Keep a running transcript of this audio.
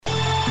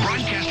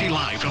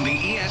Live from the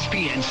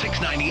ESPN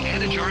 690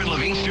 Anajar and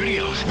Levine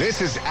studios.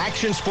 This is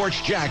Action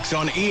Sports Jax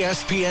on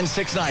ESPN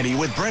 690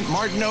 with Brent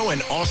Martineau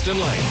and Austin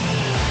Lane.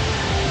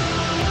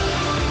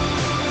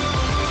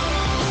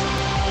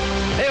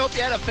 Hey, hope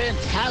you had a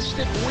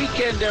fantastic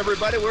weekend,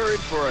 everybody. We're in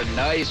for a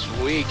nice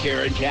week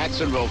here in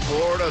Jacksonville,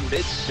 Florida.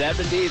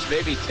 Mid-70s,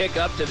 maybe tick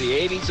up to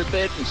the 80s a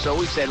bit. And so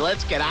we said,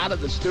 let's get out of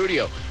the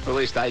studio. Or at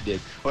least I did.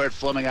 We're at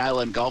Fleming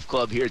Island Golf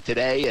Club here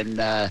today,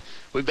 and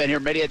we've been here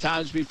many a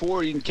times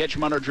before. You can catch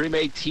them on our Dream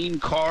 18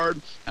 card.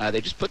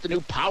 They just put the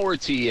new Power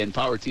Tee in.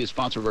 Power Tee is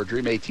sponsor of our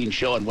Dream 18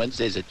 show on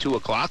Wednesdays at 2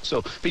 o'clock,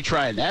 so be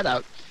trying that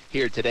out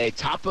here today.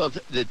 Top of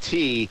the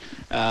tee,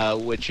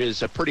 which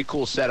is a pretty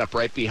cool setup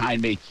right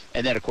behind me.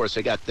 And then, of course,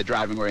 they got the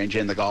driving range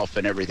and the golf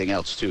and everything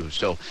else, too.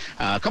 So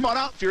come on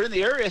out. If you're in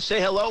the area, say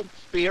hello.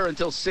 Be here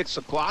until 6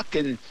 o'clock.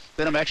 And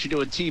then I'm actually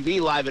doing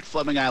TV live at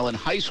Fleming Island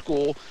High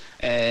School.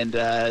 And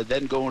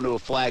then going to a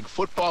flag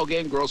football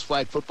game, girls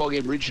flag football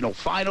game, regional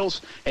finals.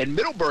 And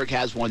Middleburg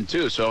has one,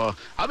 too. So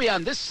I'll be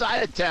on this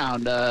side of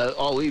town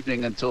all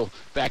evening until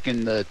back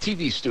in the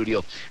TV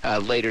studio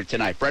later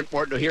tonight. Brent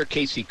Martineau here,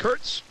 Casey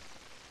Kurtz.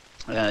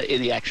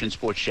 In the Action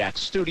Sports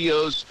Jax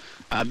studios,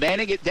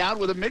 manning it down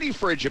with a mini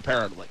fridge,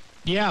 apparently.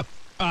 Yeah,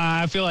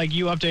 I feel like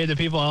you updated the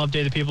people. I'll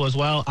update the people as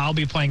well. I'll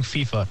be playing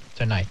FIFA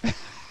tonight.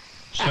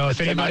 So if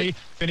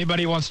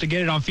anybody wants to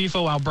get it on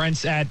FIFA while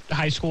Brent's at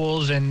high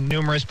schools and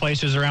numerous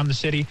places around the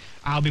city,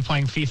 I'll be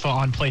playing FIFA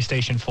on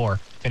PlayStation 4.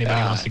 If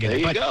anybody wants to get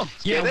it. There you go.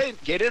 Yeah.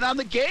 Get in on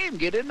the game.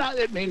 Get in on,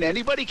 I mean,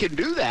 anybody can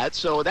do that.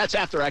 So that's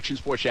after Action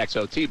Sports Jax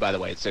OT, by the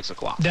way, at 6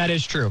 o'clock. That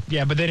is true.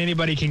 Yeah, but then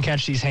anybody can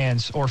catch these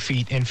hands or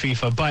feet in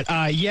FIFA.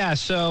 But, yeah,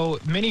 so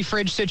mini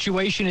fridge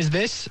situation is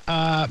this.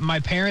 My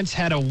parents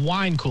had a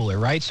wine cooler,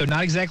 right? So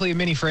not exactly a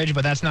mini fridge,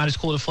 but that's not as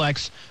cool to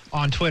flex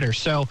on Twitter.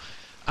 So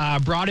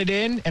brought it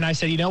in, and I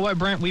said, you know what,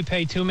 Brent? We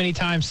pay too many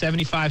times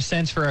 75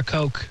 cents for a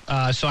Coke.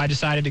 So I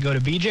decided to go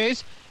to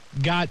BJ's,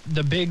 got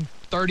the big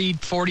 30,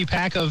 40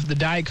 pack of the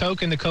Diet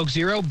Coke and the Coke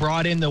Zero,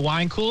 brought in the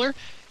wine cooler,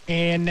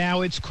 and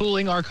now it's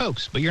cooling our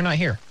Cokes, but you're not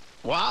here.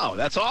 Wow,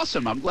 that's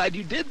awesome. I'm glad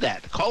you did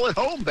that. Call it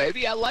home,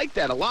 baby. I like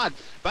that a lot.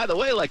 By the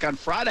way, like on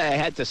Friday, I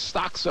had to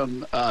stock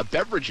some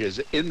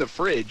beverages in the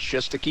fridge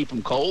just to keep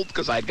them cold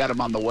because I got them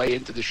on the way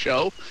into the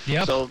show.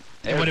 Yep. So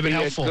it would have been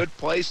helpful. A good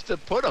place to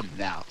put them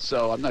now.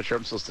 So I'm not sure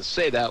I'm supposed to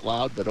say that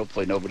loud, but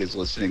hopefully nobody's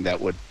listening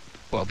that would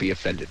be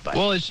offended by it.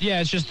 Well, it's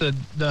just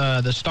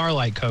the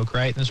Starlight Coke,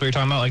 right? That's what you're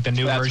talking about, like the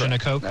new version of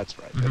Coke? That's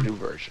right, the new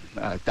version.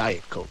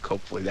 Diet Coke,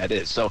 hopefully that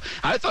is. So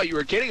I thought you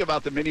were kidding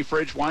about the mini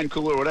fridge, wine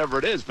cooler, whatever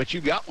it is, but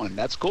you got one.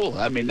 That's cool.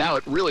 I mean, now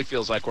it really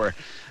feels like we're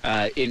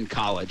in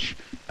college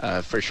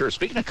for sure.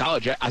 Speaking of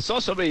college, I saw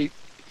somebody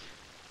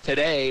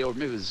today, or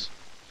maybe it was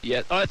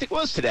I think it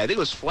was today. I think it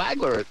was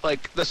Flagler.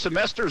 Like, the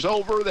semester's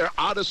over. They're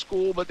out of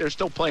school, but they're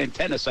still playing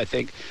tennis, I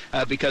think,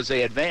 because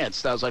they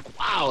advanced. I was like,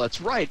 wow, that's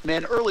right,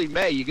 man. Early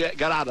May, you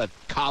got out of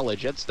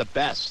college. That's the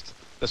best.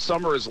 The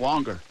summer is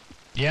longer.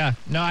 Yeah.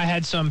 No, I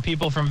had some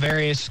people from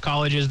various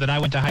colleges that I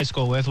went to high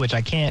school with, which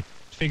I can't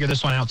figure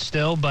this one out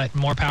still, but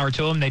more power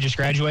to them. They just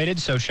graduated,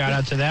 so shout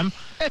out to them.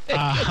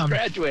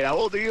 Graduate. How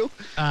old are you?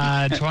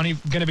 20,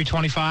 going to be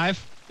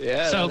 25.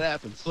 Yeah, so, that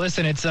happens.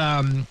 Listen, it's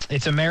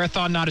a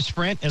marathon, not a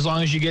sprint. As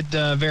long as you get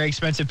the very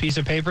expensive piece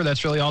of paper,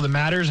 that's really all that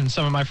matters. And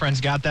some of my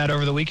friends got that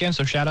over the weekend,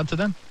 so shout out to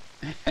them.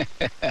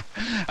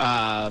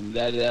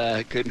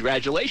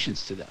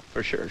 Congratulations to them,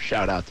 for sure.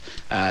 Shout out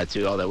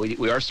to all that.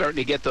 We are starting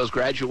to get those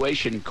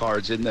graduation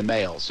cards in the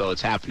mail, so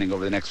it's happening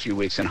over the next few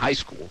weeks in high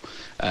school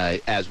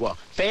as well.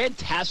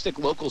 Fantastic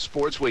local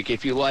sports week,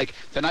 if you like.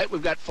 Tonight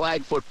we've got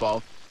flag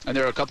football. And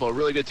there are a couple of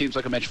really good teams,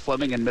 like I mentioned,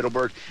 Fleming and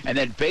Middleburg. And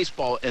then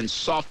baseball and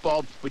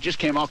softball. We just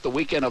came off the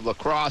weekend of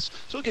lacrosse.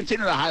 So we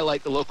continue to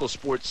highlight the local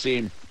sports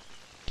scene.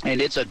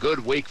 And it's a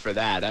good week for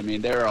that. I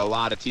mean, there are a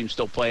lot of teams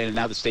still playing, and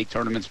now the state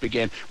tournaments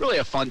begin. Really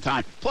a fun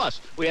time. Plus,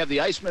 we have the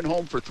Icemen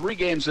home for 3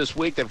 games this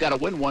week. They've got to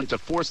win one to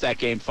force that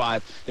Game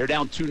 5. They're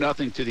down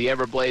 2-0 to the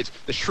Everblades.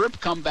 The Shrimp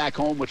come back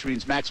home, which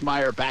means Max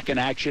Meyer back in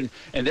action.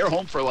 And they're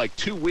home for like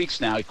 2 weeks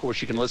now. Of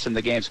course, you can listen to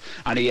the games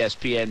on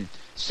ESPN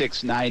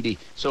 690.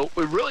 So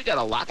we've really got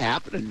a lot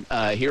happening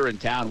here in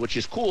town, which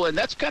is cool. And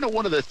that's kind of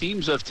one of the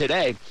themes of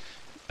today.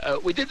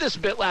 We did this a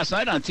bit last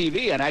night on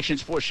TV on Action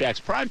Sports Jax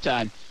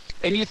Primetime.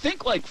 And you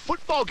think, like,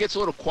 football gets a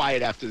little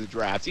quiet after the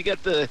draft. You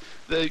get the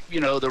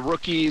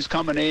rookies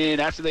coming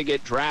in after they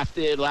get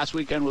drafted. Last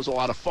weekend was a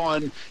lot of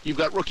fun. You've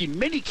got rookie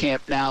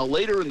minicamp now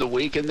later in the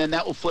week, and then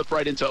that will flip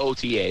right into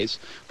OTAs.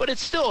 But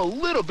it's still a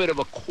little bit of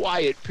a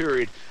quiet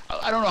period.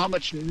 I don't know how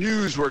much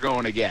news we're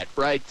going to get,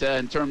 right,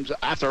 in terms of,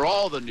 after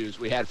all the news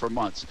we had for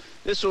months.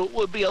 This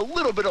will be a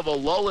little bit of a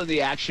lull in the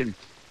action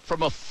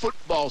from a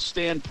football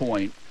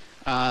standpoint,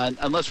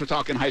 unless we're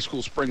talking high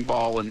school spring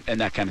ball and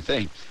that kind of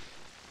thing.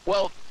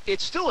 Well,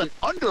 it's still an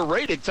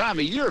underrated time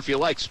of year if you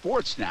like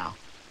sports now.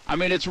 I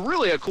mean, it's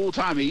really a cool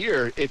time of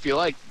year if you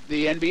like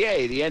the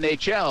NBA, the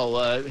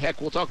NHL. Heck,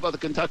 we'll talk about the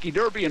Kentucky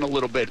Derby in a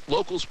little bit.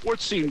 Local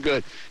sports seem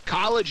good.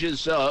 College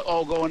is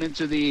all going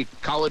into the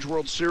College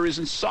World Series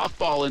in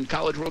softball and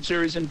College World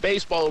Series in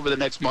baseball over the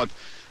next month.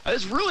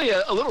 It's really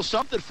a little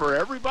something for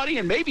everybody,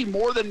 and maybe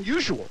more than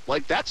usual.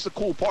 Like, that's the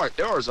cool part.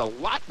 There is a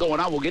lot going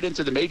on. We'll get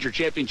into the major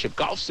championship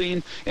golf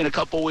scene in a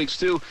couple weeks,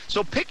 too.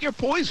 So pick your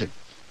poison.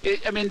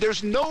 I mean,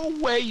 there's no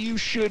way you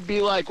should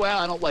be like, well,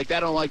 I don't like that, I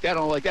don't like that, I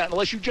don't like that,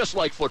 unless you just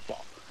like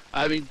football.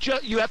 I mean,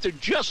 you have to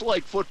just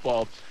like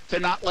football to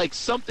not like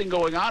something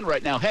going on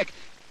right now. Heck,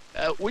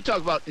 we talk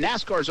about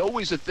NASCAR is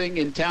always a thing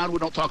in town. We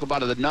don't talk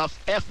about it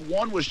enough.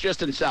 F1 was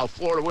just in South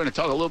Florida. We're going to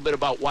talk a little bit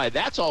about why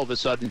that's all of a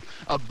sudden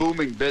a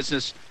booming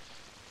business.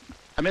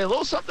 I mean, a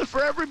little something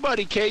for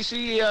everybody,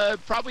 Casey.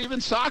 Probably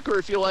even soccer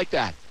if you like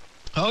that.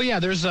 Oh, yeah,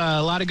 there's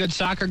a lot of good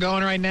soccer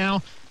going right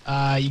now.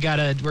 We're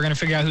going to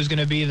figure out who's going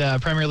to be the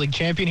Premier League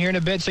champion here in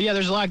a bit. So, yeah,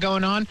 there's a lot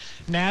going on.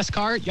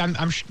 NASCAR,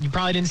 you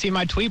probably didn't see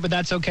my tweet, but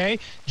that's okay.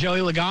 Joey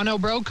Logano,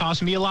 bro,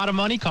 cost me a lot of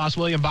money, cost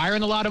William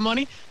Byron a lot of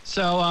money.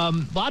 So, a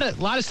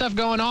lot of stuff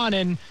going on,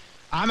 and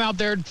I'm out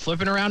there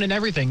flipping around and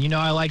everything. You know,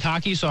 I like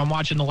hockey, so I'm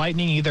watching the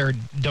Lightning either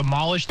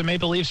demolish the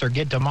Maple Leafs or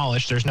get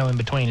demolished. There's no in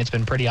between. It's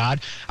been pretty odd.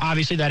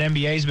 Obviously, that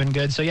NBA has been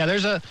good. So, yeah,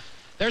 there's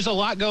a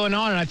lot going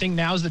on, and I think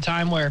now's the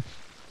time where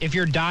if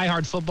you're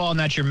diehard football and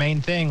that's your main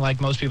thing, like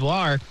most people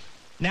are,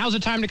 now's the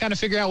time to kind of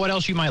figure out what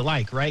else you might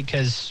like, right?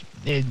 Because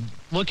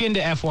look into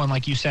F1,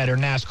 like you said, or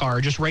NASCAR,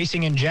 or just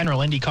racing in general,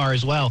 IndyCar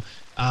as well.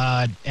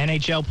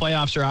 NHL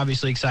playoffs are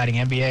obviously exciting.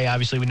 NBA,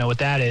 obviously, we know what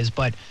that is.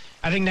 But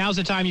I think now's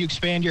the time you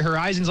expand your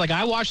horizons. Like,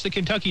 I watched the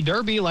Kentucky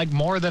Derby, like,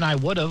 more than I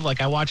would have. Like,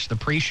 I watched the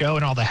pre-show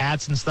and all the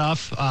hats and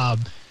stuff.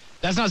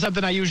 That's not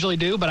something I usually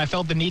do, but I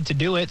felt the need to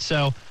do it.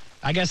 So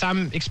I guess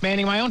I'm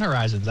expanding my own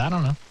horizons. I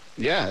don't know.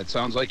 Yeah, it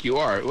sounds like you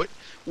are.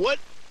 What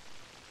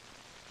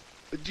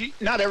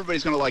not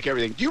everybody's going to like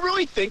everything. Do you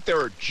really think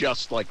there are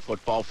just like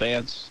football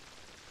fans?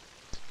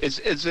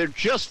 Is there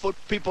just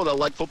people that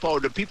like football, or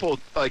do people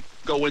like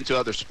go into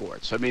other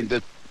sports? I mean,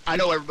 I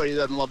know everybody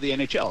doesn't love the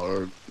NHL,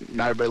 or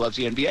not everybody loves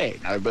the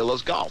NBA, not everybody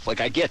loves golf.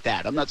 Like, I get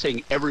that. I'm not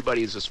saying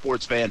everybody is a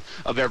sports fan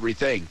of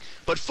everything,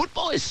 but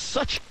football is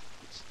such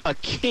a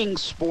king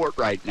sport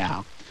right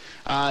now.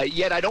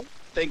 Yet I don't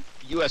think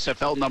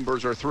USFL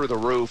numbers are through the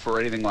roof or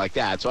anything like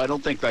that. So I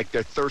don't think like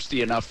they're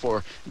thirsty enough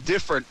for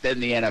different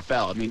than the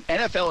NFL. I mean,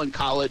 NFL and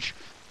college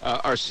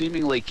are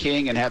seemingly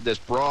king and have this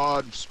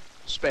broad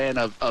span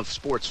of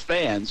sports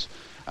fans.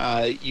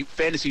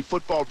 Fantasy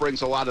football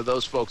brings a lot of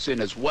those folks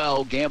in as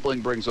well. Gambling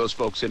brings those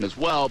folks in as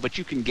well. But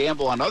you can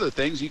gamble on other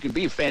things. You can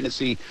be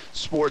fantasy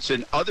sports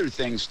and other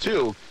things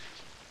too.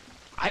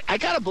 I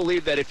got to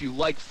believe that if you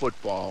like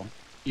football,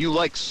 you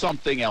like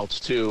something else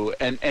too,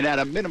 and at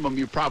a minimum,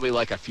 you probably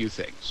like a few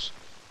things.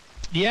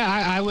 Yeah,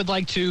 I would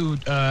like to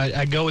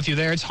go with you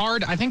there. It's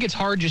hard. I think it's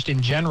hard just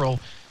in general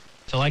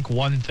to like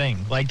one thing.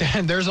 Like,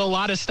 there's a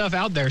lot of stuff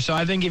out there. So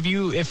I think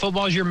if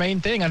football is your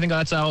main thing, I think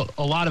that's how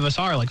a lot of us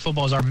are. Like,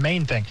 football is our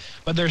main thing.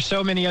 But there's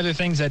so many other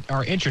things that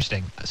are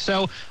interesting.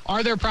 So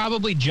are there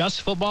probably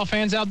just football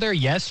fans out there?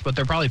 Yes, but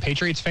they're probably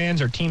Patriots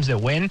fans or teams that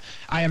win.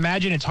 I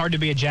imagine it's hard to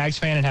be a Jags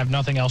fan and have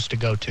nothing else to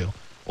go to.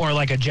 Or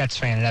like a Jets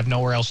fan and have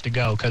nowhere else to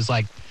go, because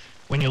like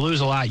when you lose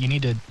a lot, you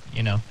need to,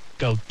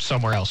 go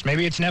somewhere else.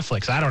 Maybe it's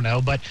Netflix. I don't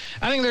know. But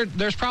I think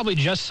there's probably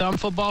just some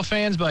football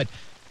fans, but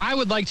I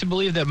would like to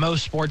believe that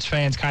most sports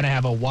fans kind of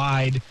have a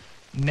wide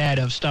net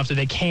of stuff that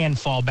they can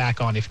fall back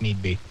on if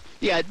need be.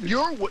 Yeah,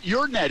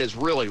 your net is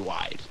really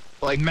wide.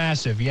 Like,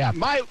 massive, yeah.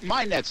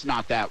 My net's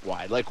not that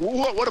wide. Like,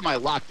 what am I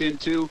locked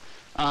into?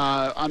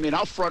 I mean,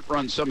 I'll front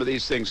run some of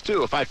these things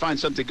too. If I find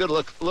something good,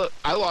 look,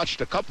 I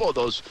watched a couple of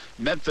those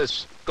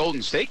Memphis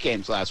Golden State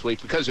games last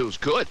week because it was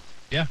good.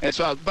 Yeah. And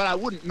so, but I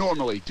wouldn't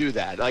normally do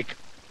that. Like,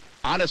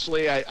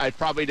 honestly, I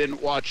probably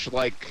didn't watch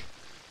like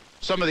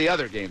some of the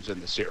other games in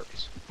the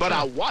series. But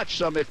I'll watch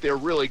some if they're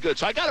really good.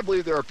 So I got to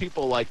believe there are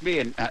people like me,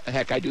 and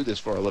heck, I do this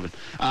for a living.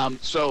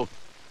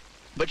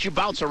 But you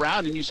bounce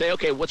around and you say,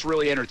 okay, what's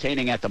really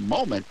entertaining at the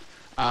moment?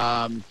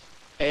 But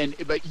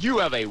you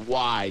have a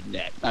wide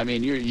net. I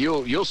mean,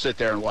 you'll sit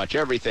there and watch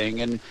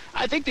everything. And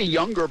I think the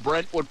younger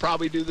Brent would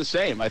probably do the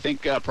same. I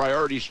think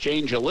priorities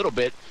change a little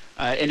bit.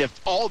 And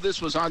if all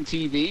this was on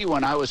TV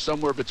when I was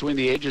somewhere between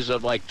the ages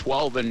of like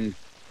 12 and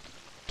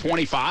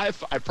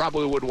 25, I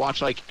probably would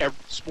watch like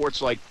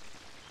sports like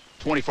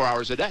 24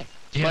 hours a day.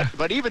 Yeah.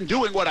 But even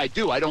doing what I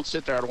do, I don't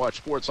sit there and watch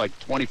sports like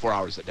 24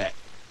 hours a day.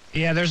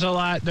 Yeah, there's a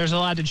lot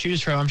to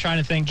choose from. I'm trying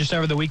to think. Just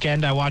over the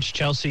weekend, I watched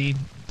Chelsea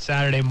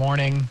Saturday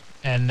morning,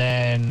 and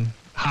then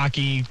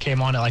hockey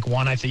came on at like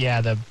 1. I think,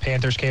 yeah, the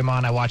Panthers came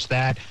on. I watched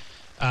that.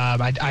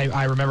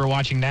 I remember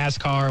watching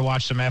NASCAR,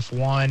 watched some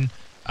F1,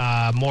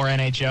 more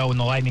NHL when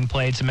the Lightning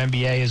played, some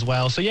NBA as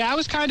well. So, yeah, I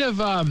was kind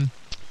of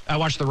I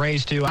watched the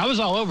Rays, too. I was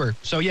all over.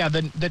 So, yeah,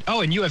 and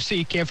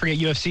UFC. Can't forget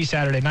UFC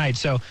Saturday night.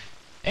 So,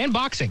 and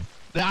boxing.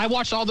 I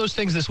watched all those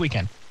things this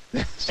weekend.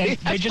 See, and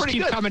they just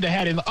keep coming to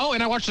head. And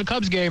I watched the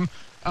Cubs game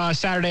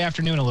Saturday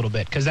afternoon a little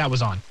bit because that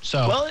was on.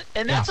 So well,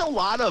 and that's a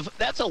lot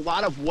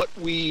of what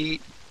we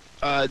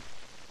kind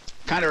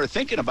of are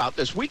thinking about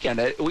this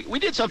weekend. We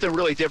did something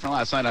really different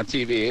last night on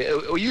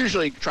TV. We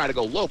usually try to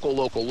go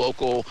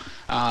local,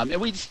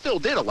 and we still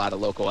did a lot of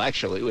local.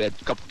 Actually, we had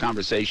a couple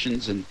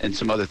conversations and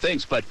some other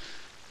things, but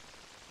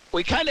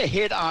we kind of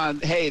hit on,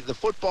 hey, the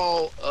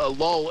football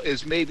lull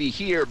is maybe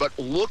here, but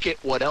look at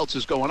what else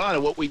is going on.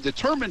 And what we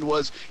determined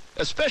was,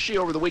 especially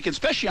over the weekend,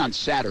 especially on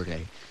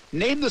Saturday,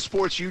 name the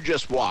sports you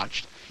just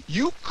watched.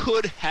 You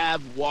could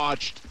have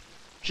watched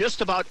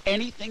just about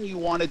anything you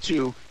wanted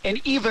to,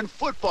 and even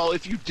football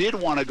if you did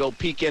want to go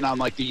peek in on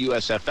like the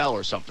USFL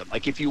or something,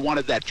 like if you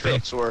wanted that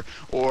fix, or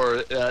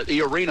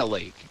the Arena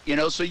League,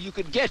 so you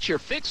could get your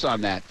fix on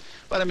that.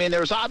 But, I mean,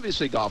 there's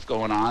obviously golf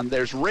going on.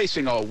 There's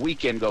racing all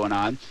weekend going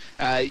on.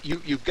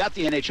 You've got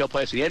the NHL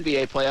playoffs, the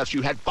NBA playoffs.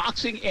 You had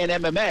boxing and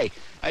MMA,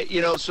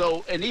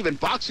 and even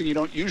boxing you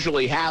don't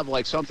usually have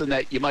like something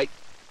that you might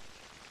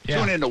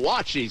tune in to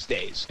watch these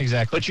days.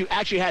 Exactly. But you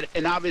actually had,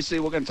 and obviously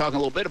we're going to talk a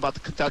little bit about the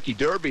Kentucky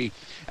Derby,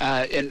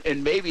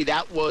 and maybe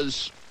that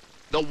was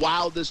the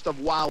wildest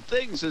of wild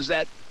things, is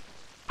that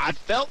I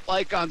felt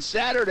like on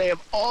Saturday,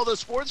 of all the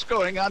sports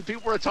going on,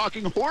 people were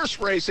talking horse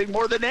racing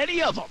more than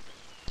any of them.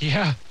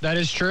 Yeah, that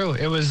is true.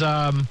 It was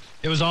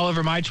all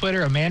over my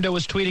Twitter. Amanda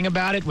was tweeting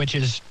about it, which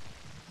is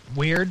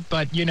weird,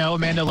 but,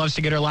 Amanda loves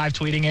to get her live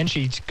tweeting in.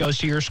 She goes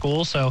to your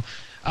school. So,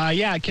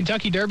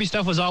 Kentucky Derby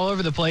stuff was all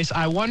over the place.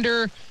 I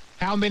wonder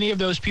how many of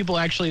those people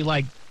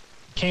actually,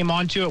 came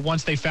onto it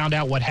once they found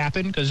out what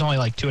happened, because it's only,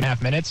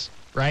 2.5 minutes,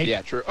 right?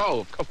 Yeah, true.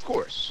 Oh, of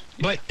course.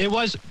 But there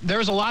was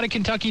a lot of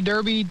Kentucky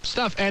Derby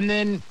stuff. And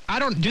then,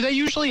 do they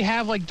usually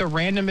have, the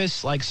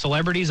randomest,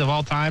 celebrities of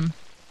all time?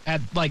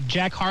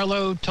 Jack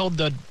Harlow told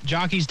the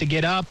jockeys to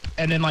get up,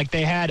 and then,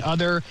 they had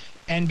other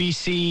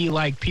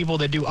NBC, people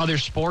that do other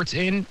sports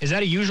in. Is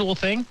that a usual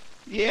thing?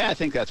 Yeah, I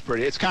think that's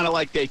pretty. It's kind of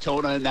like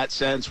Daytona in that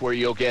sense, where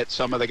you'll get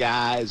some of the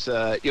guys,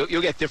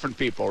 you'll get different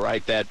people,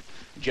 right? That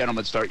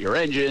gentlemen start your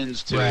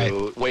engines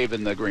to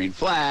waving the green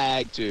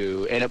flag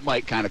and it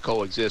might kind of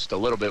coexist a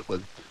little bit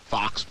with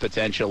Fox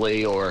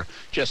potentially, or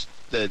just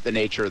the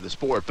nature of the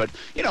sport. But,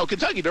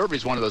 Kentucky Derby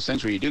is one of those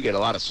things where you do get a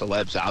lot of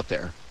celebs out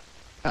there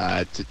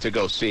to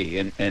go see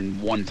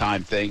and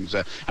one-time things.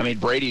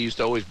 Brady used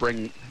to always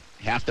bring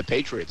half the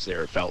Patriots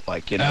there, it felt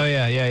like, Oh,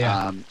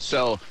 yeah.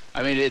 So,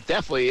 it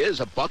definitely is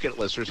a bucket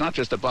lister. It's not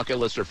just a bucket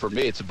lister for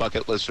me. It's a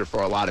bucket lister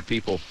for a lot of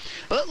people.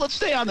 Let's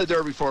stay on the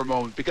Derby for a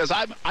moment, because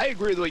I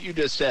agree with what you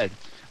just said.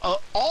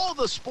 All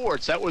the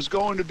sports that was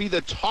going to be the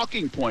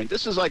talking point,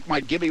 this is like my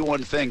give me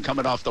one thing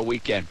coming off the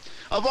weekend.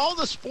 Of all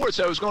the sports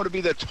that was going to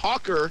be the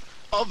talker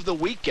of the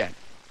weekend,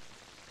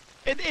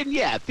 and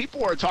yeah,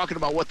 people are talking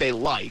about what they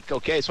like,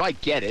 okay? So I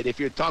get it.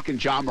 If you're talking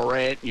John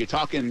Morant, you're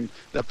talking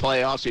the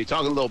playoffs, you're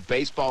talking a little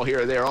baseball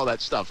here or there, all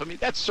that stuff.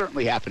 That's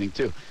certainly happening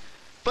too.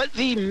 But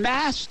the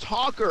mass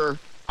talker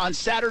on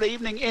Saturday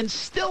evening and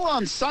still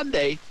on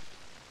Sunday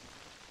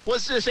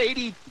was this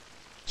 82-1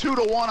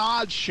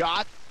 odds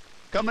shot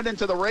coming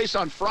into the race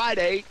on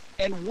Friday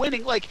and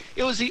winning.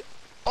 It was the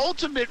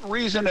ultimate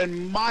reason,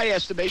 in my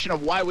estimation,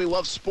 of why we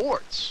love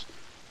sports.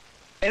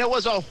 And it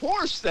was a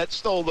horse that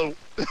stole the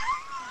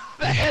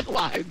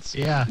headlines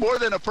more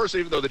than a person,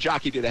 even though the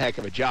jockey did a heck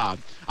of a job.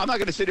 I'm not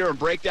going to sit here and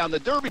break down the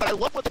Derby, but I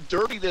love what the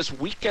Derby this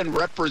weekend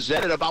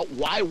represented about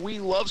why we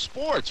love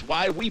sports,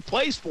 why we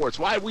play sports,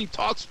 why we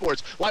talk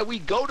sports, why we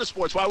go to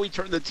sports, why we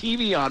turn the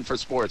TV on for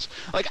sports.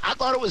 I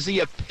thought it was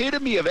the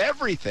epitome of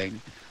everything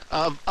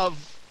of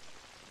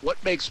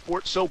what makes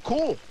sports so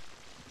cool.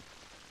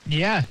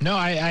 Yeah, no,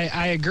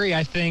 I agree.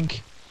 I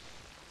think...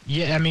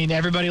 Yeah,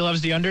 everybody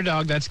loves the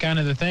underdog. That's kind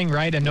of the thing,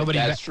 right? And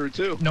that's true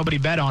too. Nobody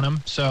bet on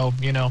him, so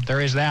there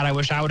is that. I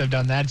wish I would have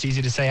done that. It's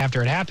easy to say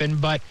after it happened,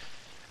 but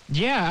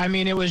yeah,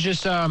 it was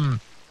just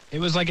it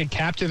was like a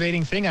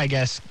captivating thing, I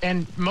guess.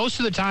 And most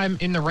of the time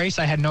in the race,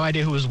 I had no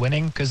idea who was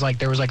winning, because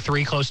there was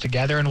 3 close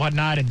together and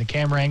whatnot, and the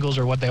camera angles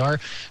are what they are.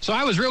 So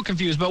I was real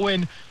confused. But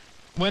when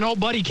old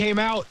buddy came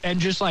out and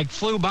just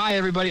flew by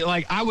everybody,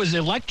 I was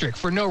electric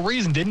for no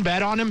reason. Didn't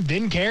bet on him,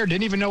 didn't care,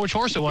 didn't even know which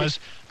horse it was.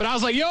 But I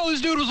was like, yo,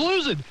 this dude was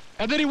losing.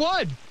 And then he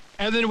won.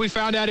 And then we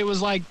found out it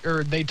was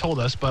or they told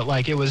us, but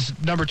it was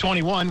number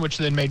 21, which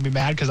then made me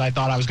mad because I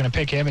thought I was going to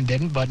pick him and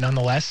didn't, but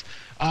nonetheless.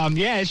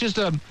 It's just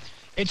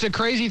it's a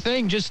crazy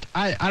thing. Just,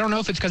 I don't know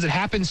if it's because it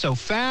happened so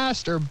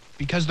fast or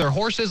because they're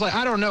horses.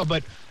 I don't know,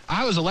 but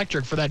I was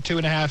electric for that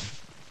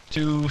 2.5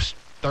 to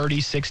 30,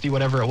 60,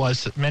 whatever it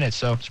was minutes.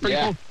 So it's pretty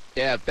cool.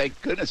 Yeah, thank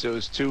goodness it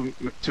was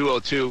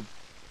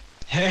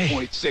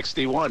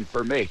 202.61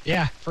 for me.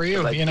 Yeah, for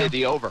you. I did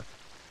the over.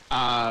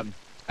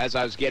 As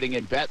I was getting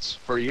in bets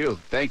for you.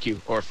 Thank you,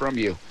 or from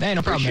you. Hey,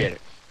 no problem. Appreciate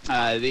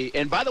it.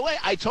 And by the way,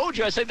 I told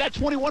you, I said that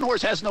 21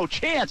 horse has no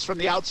chance from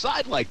the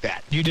outside like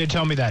that. You did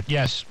tell me that,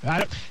 yes.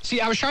 I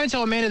was trying to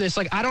tell Amanda this.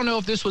 I don't know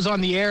if this was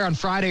on the air on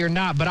Friday or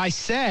not, but I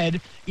said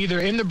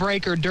either in the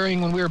break or during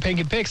when we were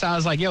picking picks, I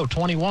was like, yo,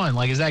 21,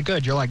 is that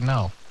good? You're like,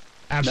 no.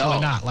 Absolutely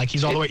not.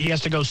 He's all the way. He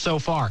has to go so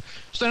far.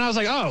 So then I was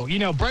like, oh,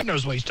 Brett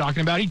knows what he's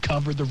talking about. He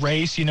covered the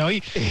race.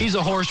 He's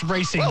a horse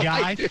racing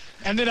guy.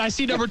 And then I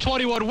see number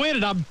 21 win,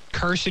 and I'm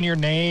cursing your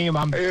name.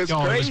 It was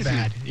crazy. It was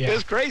bad. Yeah. It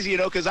was crazy,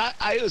 because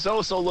I was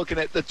also looking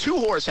at the 2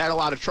 horse had a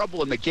lot of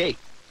trouble in the gate,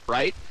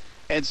 right?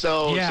 And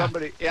so Yeah.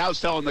 I was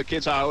telling the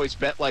kids I always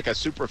bet like a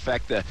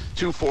superfecta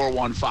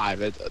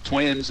 2-4-1-5,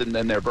 twins and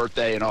then their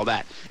birthday and all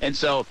that. And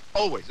so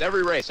always,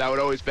 every race, I would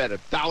always bet $1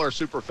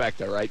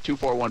 superfecta, right?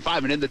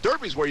 2-4-1-5. And in the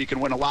Derbies where you can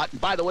win a lot, and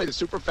by the way, the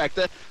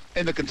superfecta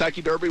in the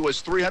Kentucky Derby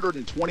was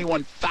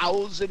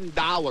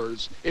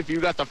 $321,000 if you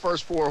got the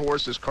first 4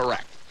 horses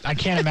correct. I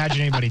can't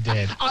imagine anybody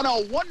did. On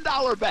a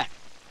 $1 bet.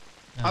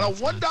 No, On a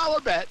that's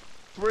 $1 bet,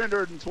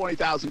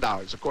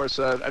 $320,000. Of course,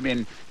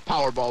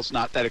 Powerball's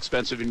not that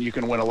expensive, and you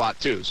can win a lot,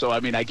 too. So, I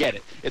mean, I get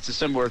it. It's a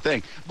similar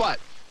thing. But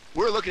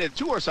we're looking at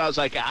 2 horses. I was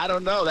like, I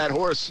don't know. That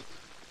horse,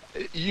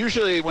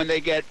 usually when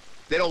they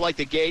don't like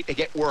the gate, they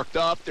get worked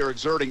up. They're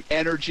exerting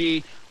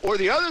energy. Or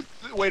the other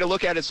way to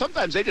look at it,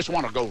 sometimes they just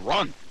want to go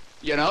run,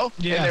 you know?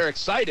 Yeah. And they're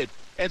excited.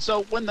 And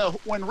so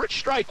when Rich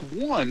Strike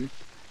won,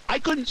 I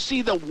couldn't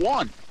see the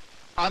 1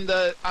 on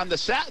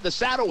the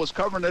saddle was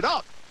covering it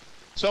up.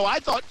 So I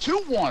thought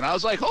 2 won. I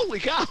was like, holy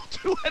cow,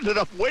 2 ended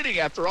up winning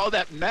after all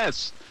that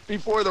mess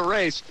before the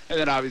race. And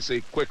then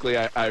obviously quickly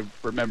I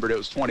remembered it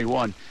was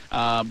 21.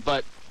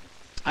 But,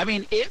 I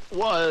mean,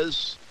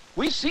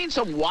 we've seen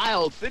some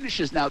wild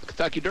finishes now at the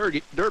Kentucky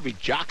Derby.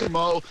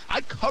 Giacomo,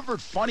 I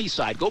covered Funny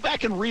Side. Go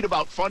back and read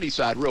about Funny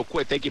Side real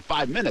quick. Take you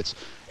 5 minutes.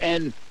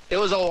 And it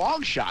was a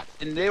long shot,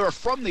 and they were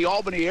from the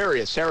Albany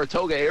area,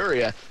 Saratoga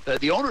area,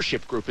 the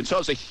ownership group. And so it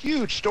was a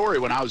huge story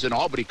when I was in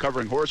Albany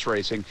covering horse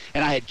racing,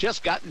 and I had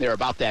just gotten there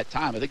about that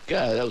time. I think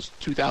that was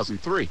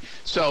 2003.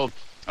 So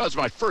that was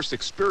my first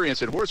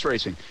experience in horse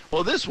racing.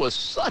 Well, this was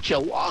such a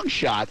long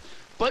shot,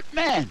 but,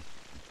 man,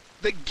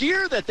 the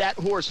gear that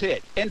horse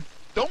hit, and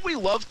don't we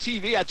love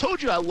TV? I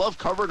told you I love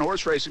covering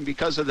horse racing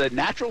because of the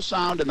natural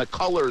sound and the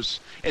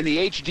colors in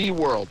the HD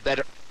world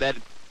that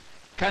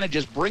kind of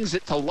just brings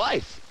it to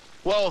life.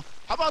 Well,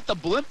 how about the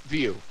blimp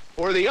view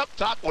or the up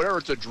top, whether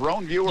it's a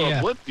drone view or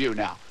a blimp view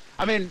now?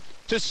 I mean,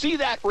 to see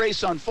that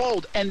race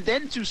unfold and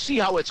then to see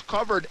how it's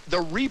covered, the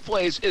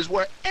replays is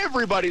where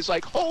everybody's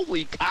like,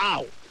 holy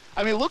cow.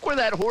 I mean, look where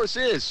that horse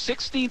is,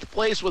 16th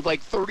place with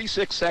like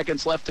 36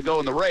 seconds left to go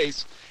in the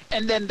race,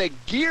 and then the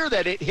gear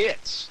that it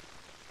hits.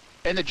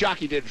 And the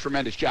jockey did a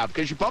tremendous job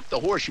because you bump the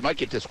horse, you might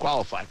get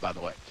disqualified, by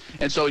the way.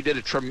 And so he did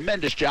a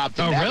tremendous job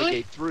to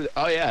navigate through.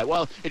 Oh, yeah.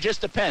 Well, it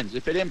just depends.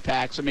 If it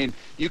impacts, I mean,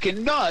 you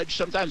can nudge.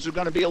 Sometimes there's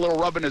going to be a little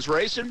rubbing as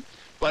racing.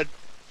 But,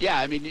 yeah,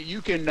 I mean,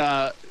 you can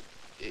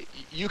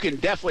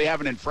definitely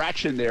have an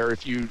infraction there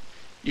if you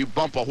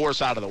bump a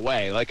horse out of the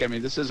way. Like, I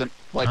mean, this isn't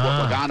like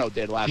what Logano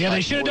did last night. Yeah,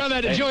 they should have done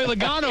that to Joey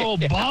Logano,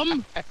 old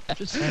bum.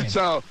 Just saying.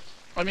 So,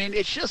 I mean,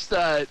 it's just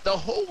the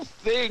whole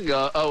thing,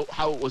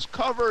 how it was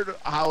covered,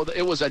 how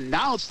it was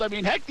announced. I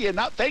mean, heck,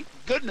 thank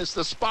goodness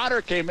the spotter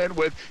came in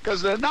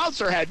because the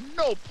announcer had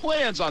no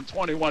plans on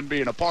 21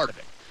 being a part of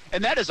it.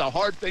 And that is a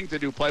hard thing to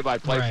do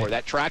play-by-play for.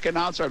 That track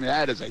announcer, I mean,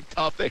 that is a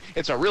tough thing.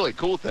 It's a really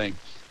cool thing,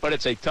 but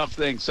it's a tough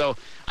thing. So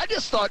I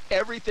just thought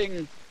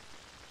everything –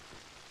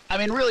 I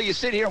mean, really, you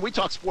sit here and we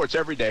talk sports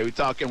every day. We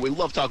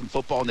love talking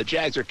football, and the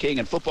Jags are king,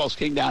 and football's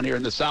king down here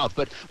in the South.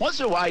 But once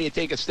in a while, you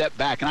take a step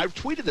back, and I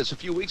tweeted this a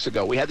few weeks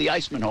ago. We had the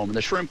Iceman home and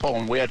the Shrimp home,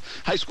 and we had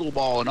high school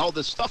ball and all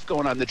this stuff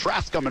going on, the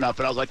draft coming up.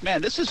 And I was like,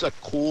 man, this is a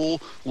cool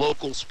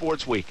local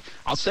sports week.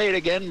 I'll say it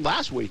again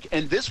last week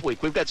and this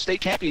week. We've got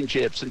state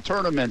championships and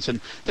tournaments, and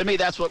to me,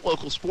 that's what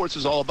local sports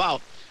is all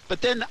about.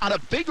 But then on a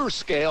bigger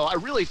scale, I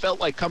really felt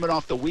like coming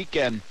off the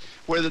weekend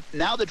where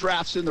now the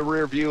draft's in the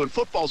rear view and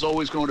football's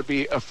always going to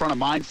be a front of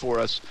mind for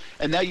us.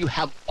 And now you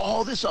have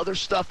all this other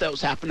stuff that was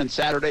happening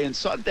Saturday and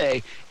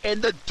Sunday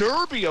and the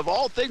Derby of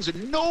all things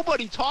that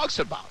nobody talks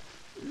about.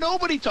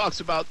 Nobody talks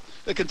about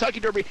the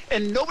Kentucky Derby,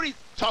 and nobody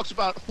talks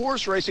about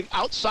horse racing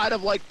outside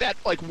of like that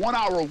 1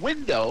 hour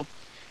window.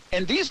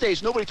 And these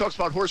days, nobody talks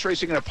about horse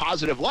racing in a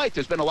positive light.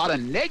 There's been a lot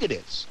of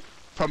negatives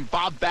from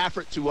Bob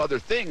Baffert to other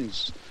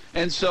things.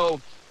 And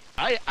so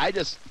I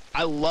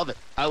love it.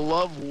 I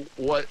love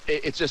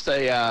it's just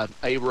a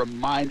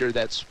reminder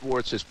that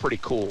sports is pretty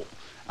cool.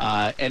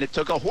 And it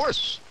took a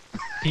horse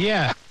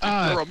to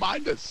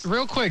remind us.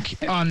 Real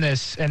quick on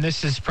this, and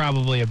this is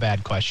probably a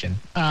bad question,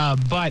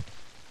 but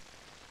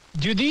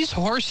do these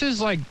horses,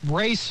 like,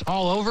 race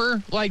all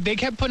over? Like, they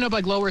kept putting up,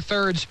 like, lower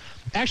thirds.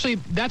 Actually,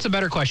 that's a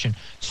better question.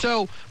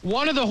 So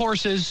one of the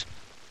horses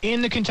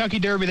in the Kentucky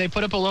Derby, they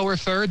put up a lower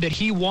third that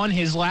he won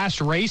his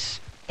last race,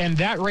 and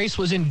that race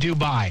was in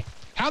Dubai.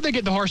 How'd they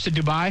get the horse to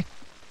Dubai?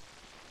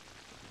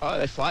 Oh,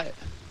 they fly it.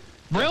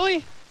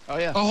 Really? Oh,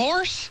 yeah. A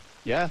horse?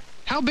 Yeah.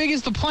 How big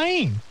is the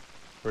plane?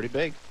 Pretty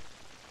big.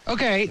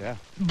 Okay. Yeah.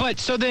 But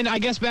so then I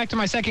guess back to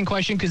my second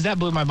question, because that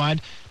blew my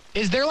mind.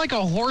 Is there like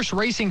a horse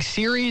racing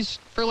series,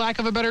 for lack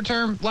of a better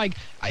term? Like,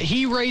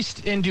 he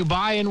raced in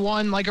Dubai and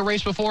won like a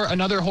race before.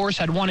 Another horse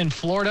had won in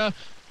Florida.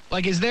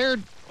 Like, is there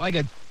like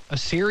a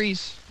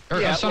series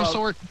or of some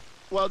sort?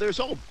 Well, there's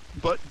old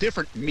but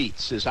different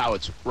meets is how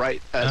it's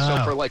right.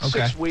 So for like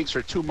 6 weeks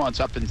or 2 months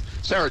up in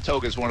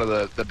Saratoga is one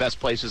of the best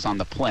places on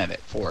the planet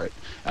for it.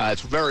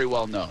 It's very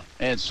well known,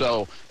 and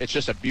so it's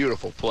just a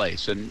beautiful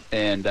place. And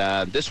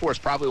this horse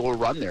probably will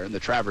run there in the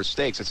Travers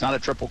Stakes. It's not a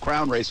Triple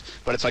Crown race,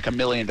 but it's like $1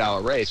 million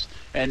race.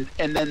 And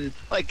then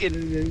like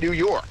in New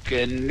York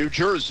and New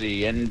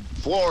Jersey and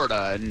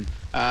Florida and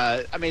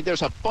I mean,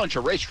 there's a bunch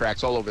of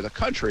racetracks all over the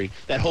country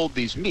that hold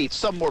these meets,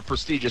 some more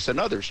prestigious than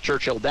others.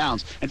 Churchill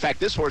Downs. In fact,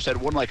 this horse had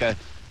won like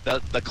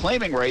the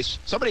claiming race.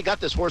 Somebody got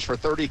this horse for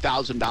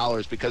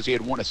 $30,000 because he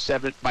had won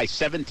by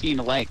 17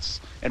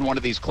 lengths in one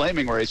of these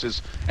claiming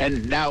races,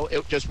 and now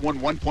it just won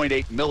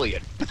 $1.8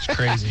 million. It's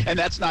crazy. And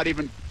that's not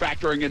even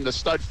factoring in the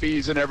stud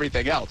fees and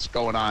everything else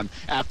going on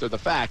after the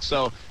fact.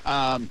 So,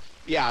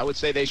 yeah, I would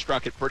say they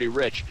struck it pretty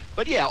rich.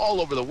 But, yeah,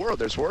 all over the world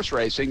there's horse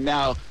racing.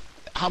 Now,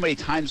 how many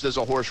times does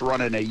a horse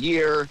run in a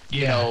year? Yeah.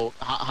 You know,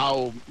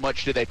 how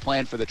much do they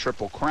plan for the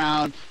Triple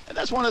Crown? And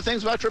that's one of the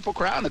things about Triple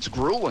Crown. It's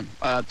grueling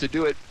to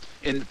do it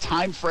in the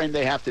time frame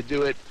they have to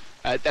do it.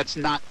 That's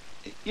not,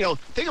 you know,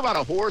 think about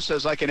a horse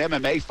as like an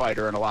MMA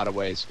fighter in a lot of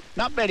ways.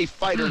 Not many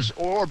fighters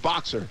or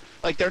boxer,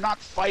 like they're not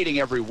fighting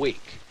every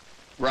week,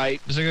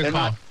 right? It's a good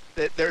call.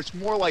 There's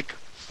more like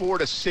 4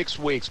 to 6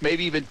 weeks,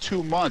 maybe even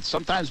 2 months,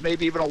 sometimes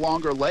maybe even a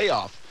longer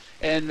layoff.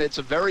 And it's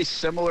a very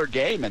similar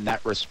game in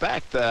that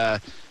respect.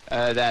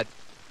 That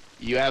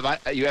you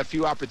have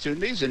few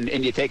opportunities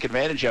and you take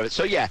advantage of it.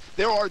 So, yeah,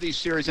 there are these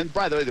series. And,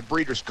 by the way, the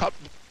Breeders' Cup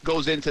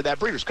goes into that.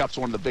 Breeders' Cup's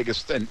one of the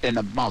biggest and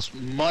the most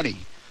money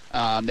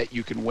that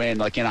you can win,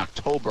 like in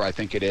October, I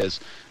think it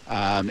is.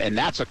 And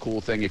that's a cool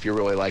thing if you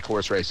really like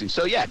horse racing.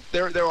 So, yeah,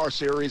 there are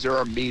series, there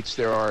are meets,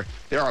 there are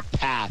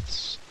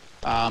paths.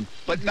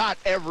 But not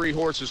every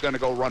horse is going to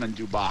go run in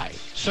Dubai.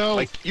 So,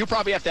 like, you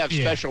probably have to have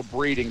special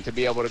breeding to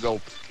be able to go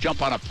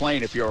jump on a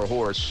plane if you're a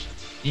horse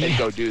and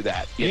go do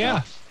that. You know?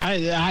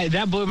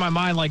 That blew my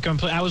mind like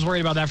completely. I was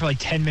worried about that for like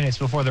 10 minutes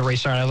before the race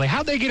started. I was like,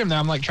 how'd they get him there?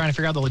 I'm like trying to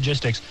figure out the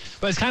logistics.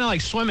 But it's kind of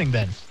like swimming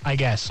then, I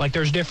guess. Like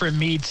there's different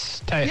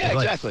meets. Yeah,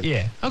 exactly.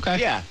 Yeah, okay.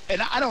 Yeah,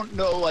 and I don't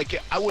know, like,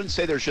 I wouldn't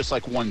say there's just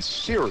like one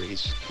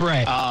series.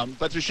 Right.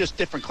 But there's just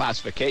different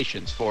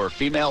classifications for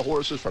female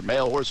horses, for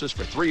male horses,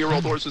 for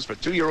 3-year-old horses, for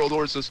 2-year-old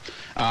horses.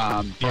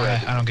 I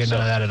don't get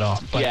none of that at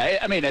all. But. Yeah,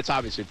 I mean, it's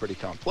obviously pretty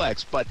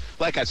complex. But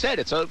like I said,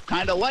 it's a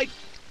kind of like,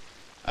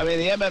 I mean,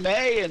 the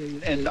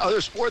MMA and other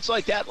sports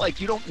like that,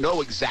 like, you don't know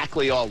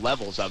exactly all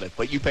levels of it,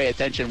 but you pay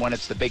attention when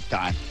it's the big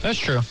time. That's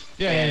true.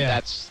 Yeah.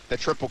 That's the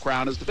Triple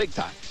Crown is the big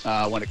time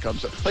when it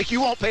comes to, like,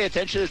 you won't pay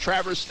attention to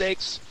Travers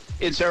Stakes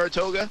in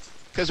Saratoga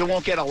because it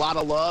won't get a lot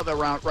of love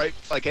around, right,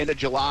 like end of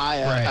July,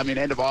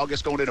 end of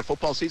August going into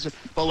football season.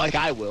 But, like,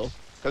 I will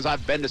because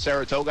I've been to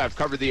Saratoga. I've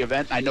covered the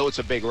event. I know it's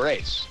a big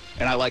race,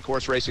 and I like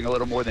horse racing a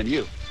little more than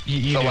you.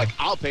 So, like,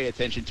 I'll pay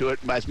attention to it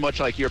as much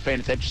like you're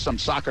paying attention to some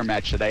soccer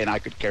match today, and I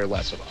could care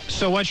less about it.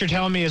 So what you're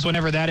telling me is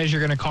whenever that is,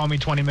 you're going to call me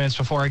 20 minutes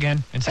before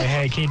again and say,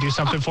 hey, can you do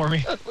something for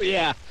me?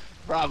 Yeah,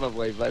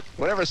 probably. But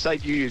whatever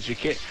site you use, you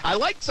can't. I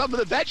like some of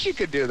the bets you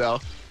could do,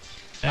 though.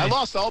 Hey. I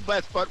lost all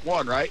bets but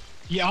one, right?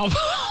 Yeah,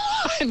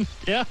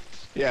 yeah.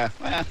 Yeah.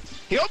 Well,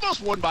 he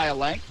almost won by a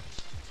length.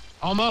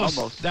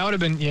 Almost. That would have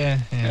been, yeah.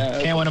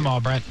 Can't win them all,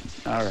 Brent.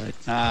 All right.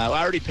 I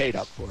already paid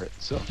up for it.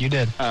 So you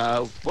did.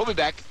 We'll be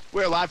back.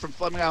 We're live from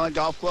Fleming Island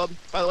Golf Club.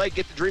 By the way,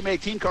 get the Dream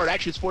 18 card,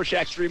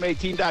 ActionSportsShacks,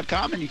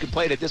 and you can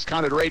play at a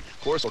discounted rate.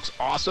 Course looks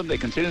awesome. They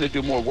continue to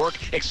do more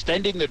work,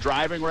 extending the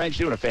driving range,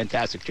 doing a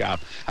fantastic job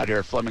out here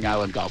at Fleming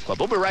Island Golf Club.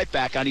 We'll be right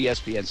back on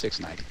ESPN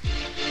 690.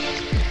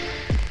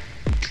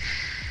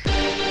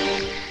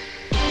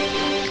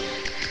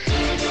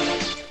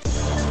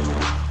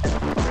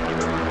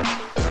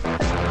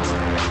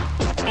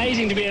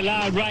 Amazing to be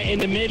allowed right in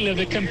the middle of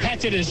the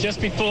competitors just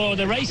before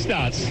the race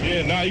starts.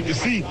 Yeah, now you can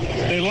see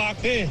they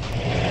locked in.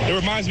 It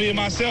reminds me of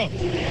myself.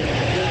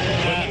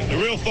 The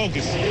real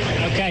focus.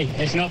 Okay,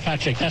 it's not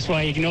Patrick. That's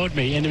why he ignored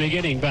me in the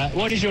beginning. But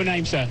what is your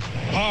name, sir?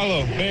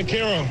 Paulo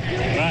Banchero.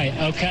 Right,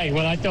 okay.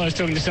 Well, I thought I was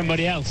talking to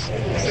somebody else.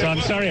 So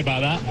I'm sorry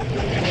about that.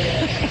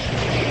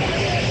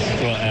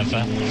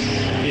 Whatever.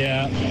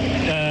 Yeah,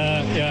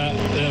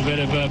 a little bit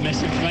of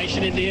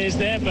misinformation in the ears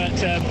there, but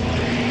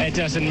it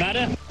doesn't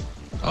matter.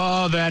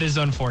 Oh, that is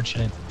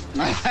unfortunate.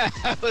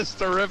 That was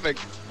terrific.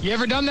 You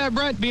ever done that,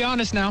 Brett? Be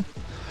honest now.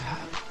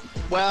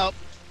 Well,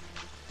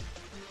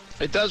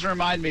 it does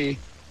remind me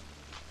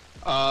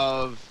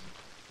of,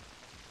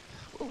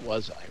 where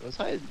was I? Was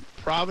I in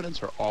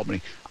Providence or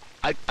Albany?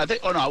 I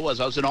think, I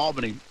was in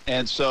Albany.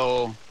 And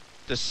so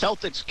the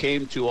Celtics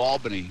came to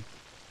Albany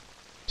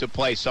to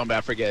play somebody,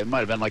 I forget, it might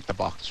have been like the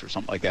Bucks or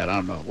something like that. I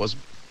don't know. It was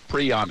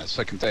pretty honest,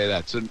 I can tell you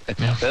that. So,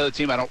 the other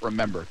team I don't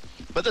remember.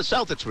 But the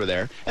Celtics were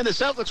there, and the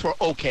Celtics were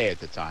okay at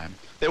the time.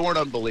 They weren't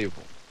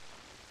unbelievable.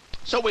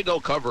 So we go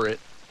cover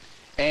it,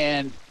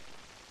 and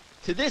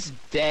to this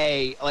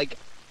day, like,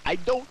 I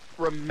don't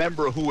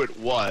remember who it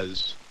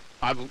was.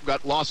 I've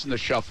got lost in the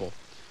shuffle.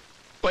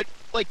 But,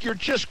 like, you're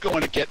just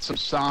going to get some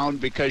sound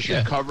because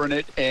you're covering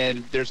it,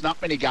 and there's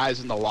not many guys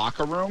in the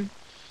locker room.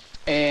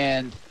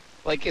 And,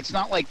 like, it's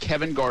not like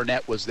Kevin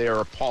Garnett was there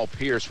or Paul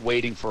Pierce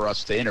waiting for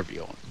us to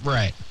interview him.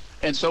 Right.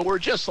 And so we're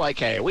just like,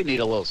 hey, we need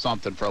a little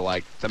something for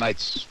like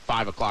tonight's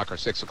 5 o'clock or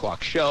 6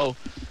 o'clock show.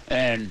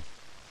 And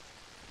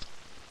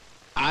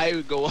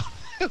I go,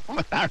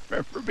 I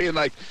remember being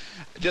like,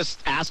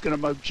 just asking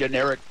him a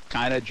generic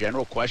kind of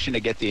general question to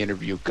get the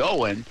interview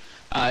going.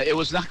 It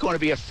was not going to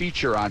be a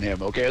feature on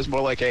him, okay? It was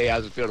more like, hey,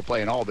 how's it feel to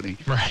play in Albany?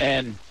 Right.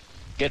 And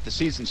get the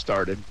season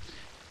started.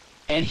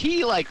 And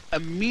he, like,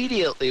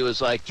 immediately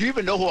was like, do you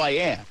even know who I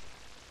am?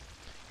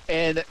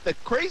 And the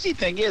crazy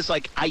thing is,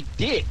 like, I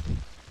did.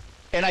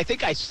 And I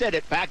think I said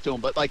it back to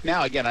him. But, like,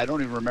 now, again, I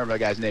don't even remember the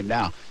guy's name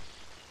now.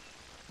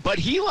 But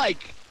he,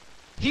 like,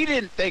 he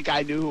didn't think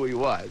I knew who he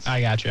was.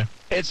 I gotcha.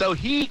 And so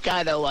he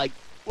kind of, like,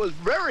 was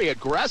very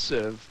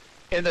aggressive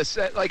in the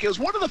set. Like, it was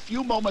one of the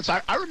few moments,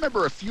 I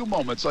remember a few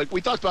moments. Like, we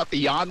talked about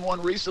the Jan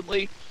one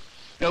recently.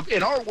 You know,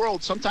 in our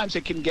world, sometimes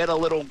it can get a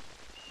little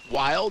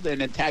wild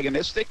and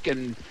antagonistic,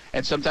 and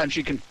sometimes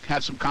you can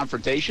have some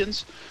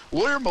confrontations.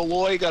 Lawyer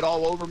Malloy got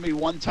all over me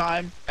one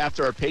time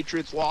after our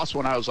Patriots loss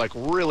when I was, like,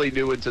 really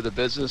new into the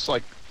business.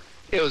 Like,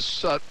 it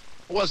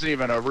wasn't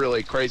even a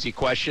really crazy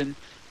question,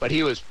 but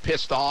he was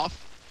pissed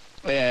off,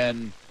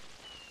 and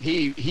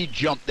he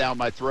jumped down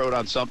my throat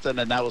on something,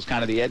 and that was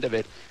kind of the end of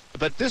it.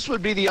 But this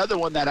would be the other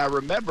one that I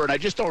remember, and I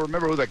just don't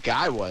remember who the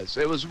guy was.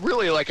 It was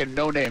really like a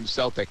no-name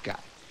Celtic guy.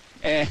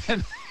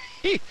 And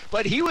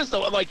but he was the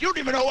one, like, you don't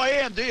even know who I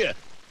am, do you?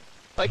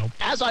 Like, nope.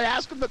 As I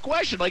asked him the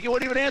question, like, he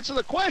wouldn't even answer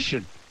the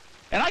question.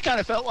 And I kind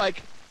of felt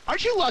like,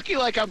 aren't you lucky,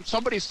 like,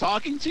 somebody's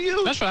talking to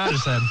you? That's what I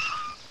just said.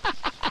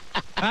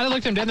 I'd have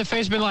looked him dead in the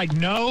face and been like,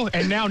 no,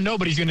 and now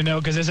nobody's going to know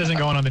because this isn't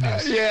going on the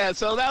news. Yeah,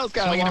 so that was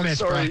kind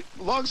of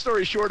long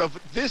story short of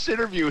this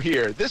interview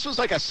here. This was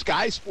like a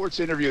Sky Sports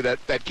interview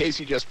that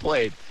Casey just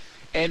played,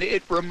 and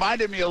it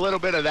reminded me a little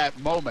bit of that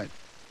moment.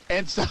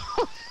 And so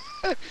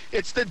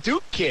it's the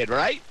Duke kid,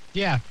 right?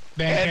 Yeah,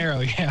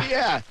 Banchero,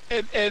 yeah.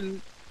 Yeah,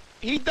 and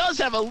he does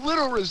have a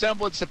little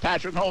resemblance to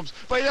Patrick Mahomes,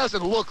 but he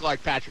doesn't look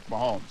like Patrick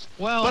Mahomes.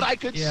 Well, but I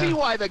could see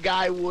why the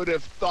guy would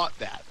have thought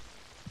that.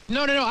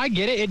 No, I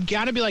get it. It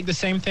got to be like the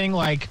same thing,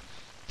 like,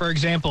 for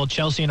example,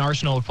 Chelsea and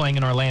Arsenal are playing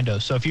in Orlando.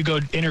 So if you go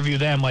interview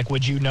them, like,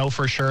 would you know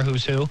for sure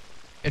who's who?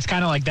 It's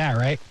kind of like that,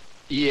 right?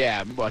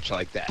 Yeah, much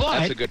like that. But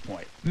that's a good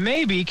point.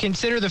 Maybe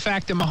consider the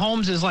fact that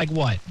Mahomes is like,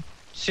 what,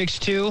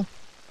 6'2",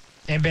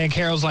 and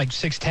Banchero's like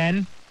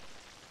 6'10"?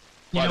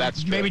 Well,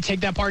 that's true. Maybe take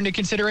that part into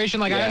consideration.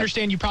 Like, yeah. I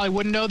understand you probably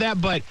wouldn't know that,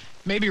 but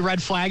maybe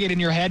red flag it in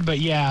your head. But,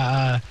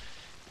 yeah,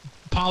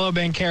 Paolo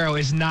Banchero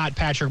is not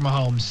Patrick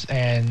Mahomes,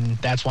 and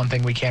that's one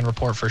thing we can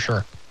report for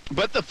sure.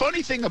 But the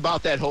funny thing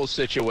about that whole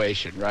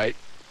situation, right,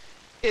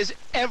 is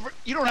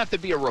you don't have to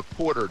be a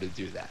reporter to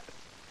do that.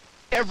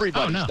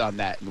 Everybody's done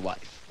that in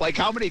life. Like,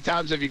 how many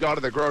times have you gone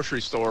to the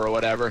grocery store or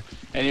whatever,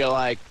 and you're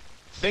like,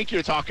 think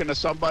you're talking to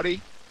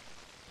somebody,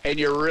 and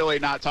you're really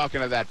not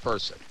talking to that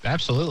person?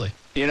 Absolutely.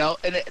 You know,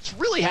 and it's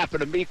really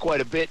happened to me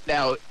quite a bit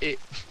now.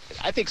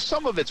 I think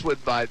some of it's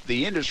with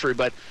the industry,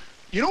 but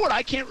you know what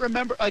I can't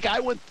remember? Like,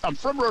 I'm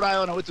from Rhode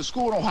Island. I went to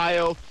school in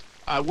Ohio.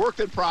 I worked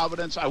in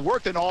Providence. I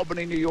worked in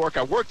Albany, New York.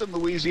 I worked in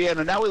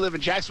Louisiana. Now we live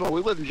in Jacksonville.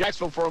 We lived in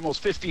Jacksonville for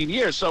almost 15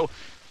 years. So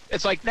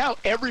it's like now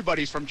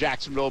everybody's from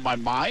Jacksonville in my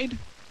mind.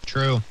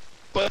 True.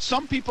 But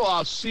some people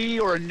I'll see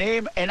or a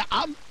name, and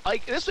I'm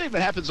like, this even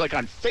happens like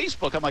on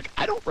Facebook. I'm like,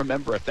 I don't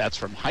remember if that's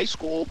from high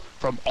school,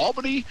 from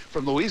Albany,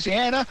 from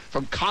Louisiana,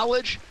 from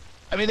college.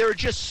 I mean, there are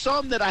just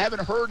some that I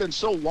haven't heard in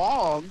so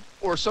long,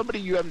 or somebody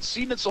you haven't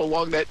seen in so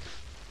long that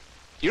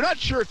you're not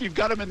sure if you've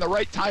got them in the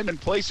right time and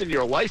place in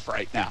your life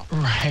right now.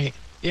 Right.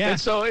 Yeah.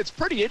 And so it's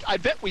I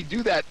bet we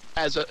do that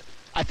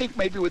I think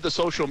maybe with the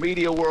social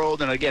media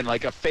world, and again,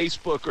 like a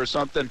Facebook or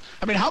something.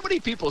 I mean, how many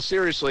people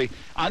seriously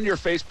on your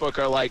Facebook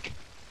are like,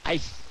 I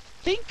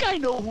think I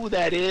know who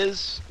that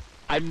is.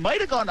 I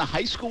might have gone to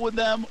high school with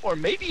them, or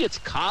maybe it's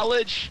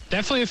college.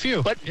 Definitely a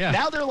few. But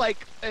now they're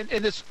like, and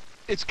it's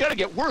going to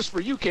get worse for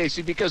you,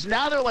 Casey, because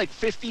now they're like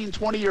 15,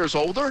 20 years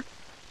older,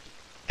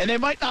 and they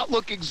might not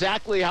look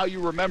exactly how you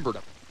remembered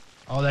them.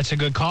 Oh, that's a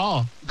good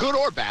call. Good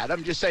or bad,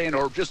 I'm just saying,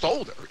 or just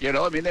older. You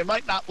know, I mean, they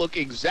might not look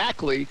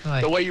exactly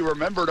the way you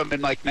remembered them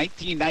in like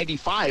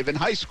 1995 in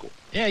high school.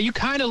 Yeah, you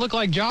kind of look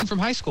like John from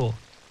high school.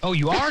 Oh,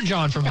 you are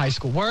John from high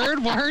school. Word,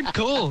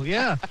 cool,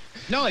 yeah.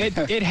 No,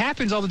 it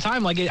happens all the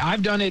time. Like,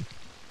 I've done it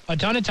a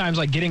ton of times,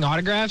 like getting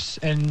autographs.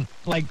 And,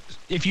 like,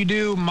 if you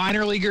do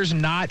minor leaguers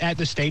not at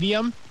the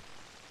stadium,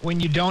 when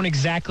you don't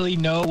exactly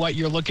know what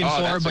you're looking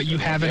for, but you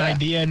have an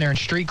idea and they're in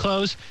street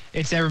clothes,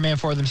 it's every man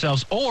for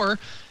themselves. Or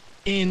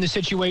in the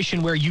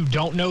situation where you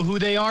don't know who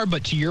they are,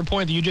 but to your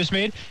point that you just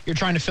made, you're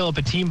trying to fill up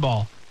a team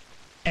ball.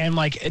 And,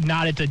 like,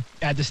 not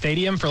at the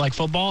stadium for, like,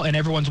 football, and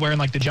everyone's wearing,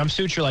 like, the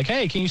jumpsuits. You're like,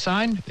 hey, can you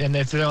sign? And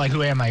if they're like,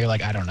 who am I? You're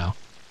like, I don't know.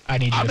 I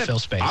need you to fill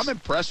space. I'm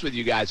impressed with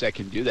you guys that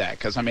can do that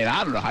because, I mean,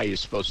 I don't know how you're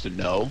supposed to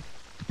know.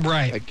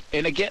 Right. Like,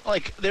 and, again,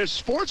 like, there's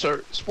sports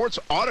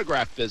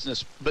autograph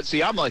business, but,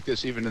 see, I'm like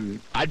this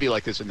I'd be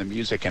like this in the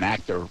music and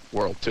actor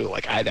world, too.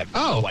 Like, I'd have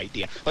no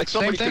idea. Like,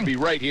 somebody could be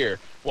right here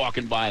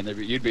walking by, and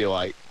you'd be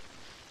like,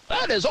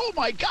 That is, oh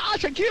my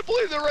gosh, I can't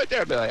believe they're right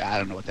there. But like, I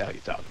don't know what the hell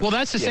you're talking about. Well,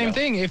 that's the same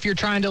thing. If you're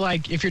trying to,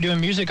 like, if you're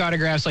doing music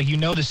autographs, like, you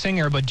know the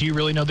singer, but do you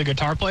really know the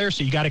guitar player?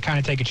 So you got to kind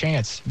of take a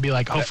chance. Be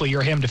like, hopefully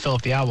you're him to fill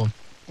up the album.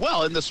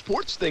 Well, and the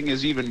sports thing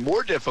is even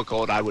more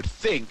difficult, I would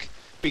think,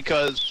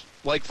 because,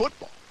 like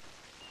football,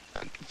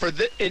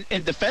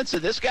 in defense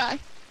of this guy,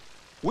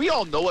 we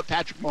all know what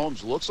Patrick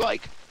Mahomes looks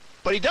like,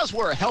 but he does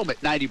wear a helmet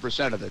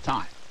 90% of the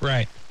time.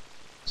 Right.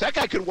 So that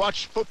guy could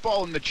watch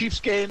football in the Chiefs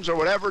games or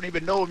whatever and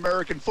even know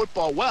American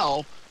football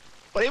well,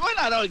 but he might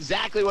not know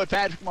exactly what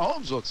Patrick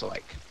Mahomes looks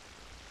like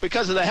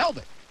because of the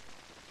helmet.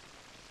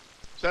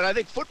 So I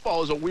think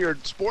football is a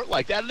weird sport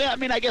like that. I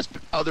mean, I guess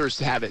others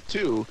have it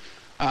too.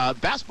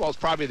 Basketball is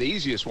probably the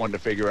easiest one to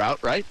figure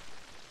out, right?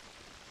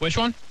 Which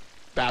one?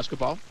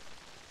 Basketball.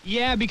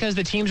 Yeah, because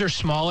the teams are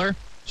smaller,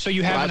 so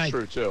you have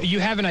true too. You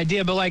have an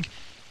idea, but like,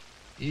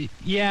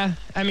 yeah,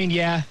 I mean,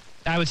 yeah.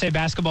 I would say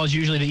basketball is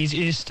usually the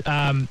easiest.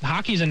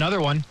 Hockey's another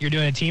one. You're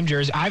doing a team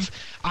jersey.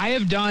 I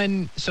have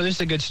done, so this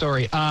is a good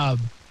story.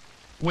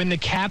 When the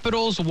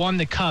Capitals won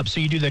the cup, so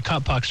you do the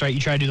cup pucks, right? You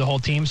try to do the whole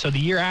team. So the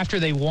year after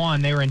they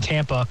won, they were in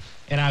Tampa,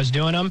 and I was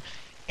doing them.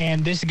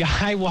 And this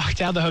guy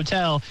walked out of the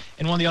hotel,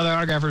 and one of the other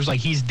autographers was like,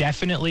 he's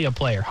definitely a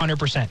player,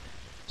 100%.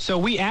 So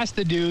we asked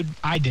the dude,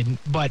 I didn't,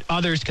 but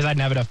others, because I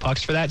didn't have enough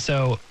pucks for that.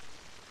 So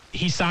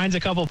he signs a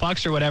couple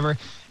pucks or whatever,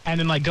 and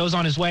then, like, goes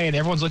on his way, and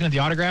everyone's looking at the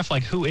autograph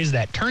like, who is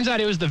that? Turns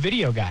out it was the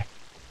video guy.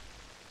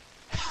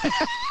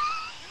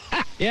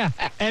 Yeah.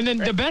 And then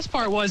the best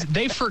part was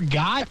they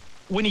forgot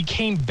when he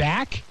came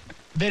back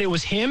that it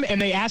was him, and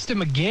they asked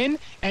him again,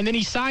 and then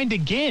he signed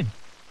again.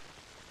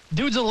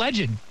 Dude's a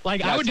legend.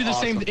 Like, I would do the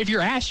same. If you're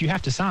asked, you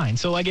have to sign.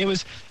 So, like, it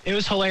was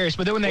hilarious.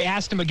 But then when they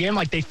asked him again,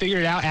 like, they figured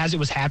it out as it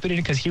was happening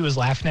because he was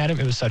laughing at him.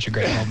 It was such a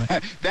great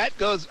moment. That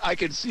goes, I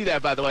can see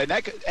that, by the way.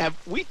 And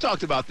we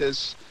talked about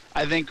this,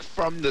 I think,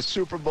 from the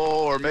Super Bowl,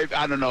 or maybe,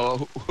 I don't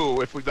know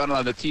who, if we've done it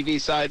on the TV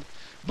side.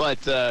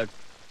 But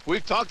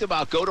we've talked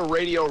about go to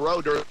Radio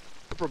Row during the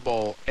Super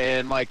Bowl,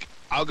 and, like,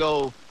 I'll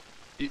go,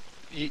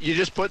 you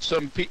just put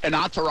an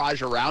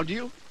entourage around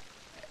you.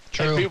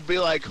 True. And people be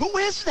like, who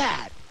is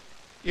that?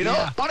 You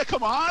know, want to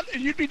come on?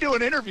 And you'd be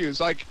doing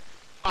interviews, like,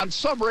 on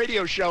some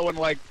radio show in,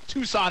 like,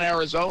 Tucson,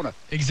 Arizona.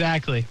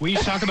 Exactly. We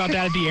used to talk about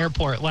that at the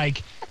airport.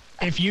 Like,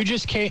 if you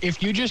just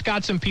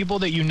got some people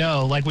that you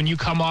know, like, when you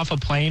come off a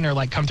plane or,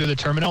 like, come through the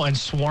terminal and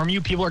swarm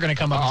you, people are going to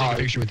come up and take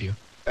a picture with you.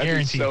 That'd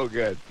be so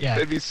good. Yeah.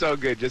 That'd be so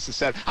good just to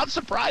set. I'm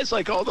surprised,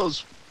 like, all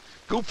those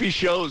goofy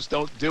shows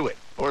don't do it.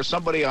 Or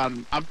somebody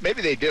on,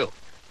 maybe they do.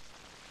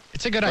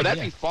 It's a good idea.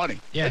 That'd be funny.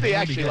 Yeah, that'd be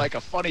that'd be actually good. like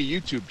a funny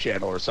YouTube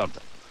channel or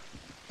something.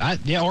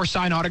 Yeah, or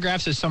sign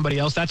autographs as somebody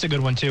else. That's a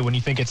good one, too, when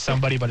you think it's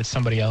somebody, but it's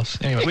somebody else.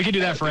 Anyway, we could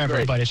do that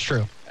forever, but it's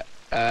true.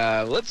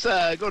 Let's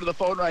go to the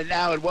phone right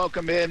now and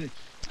welcome in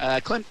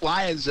Clint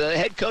Lyons,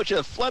 head coach of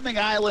the Fleming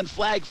Island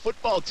Flag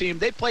football team.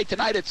 They play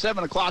tonight at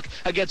 7 o'clock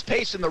against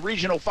Pace in the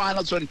regional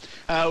finals. When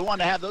we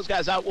want to have those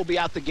guys out, we'll be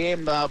out the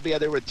game. I'll be out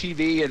there with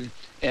TV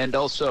and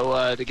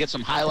also to get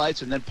some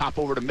highlights and then pop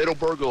over to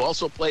Middleburg, who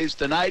also plays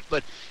tonight.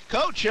 But,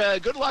 Coach,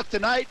 good luck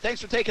tonight.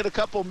 Thanks for taking a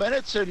couple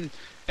minutes.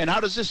 And how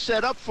does this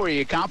set up for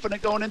you?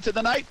 Confident going into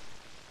the night?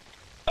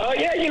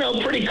 Yeah,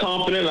 pretty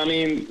confident. I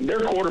mean, their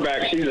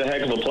quarterback, she's a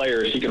heck of a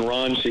player. She can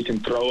run, she can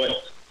throw it.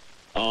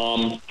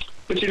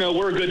 But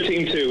we're a good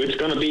team too. It's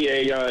going to be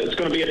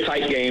a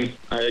tight game.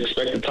 I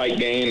expect a tight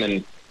game,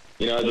 and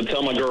as I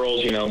tell my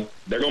girls,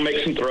 they're going to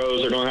make some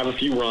throws. They're going to have a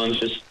few runs.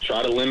 Just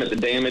try to limit the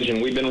damage.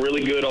 And we've been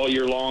really good all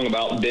year long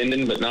about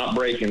bending but not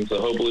breaking. So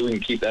hopefully we can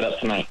keep that up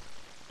tonight.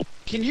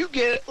 Can you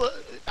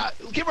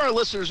give our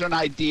listeners an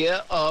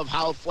idea of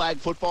how flag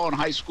football in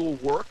high school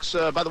works?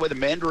 By the way, the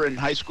Mandarin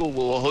High School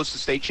will host the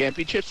state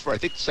championships for, I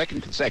think, the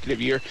second consecutive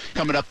year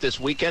coming up this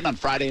weekend on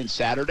Friday and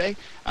Saturday.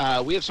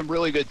 We have some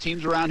really good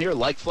teams around here,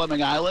 like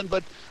Fleming Island.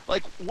 But,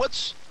 like,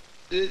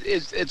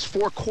 it's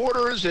 4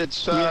 quarters.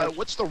 It's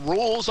what's the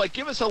rules? Like,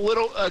 give us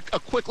a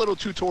quick little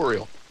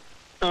tutorial.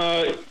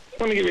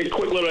 Let me give you a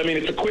quick little. I mean,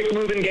 it's a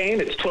quick-moving game.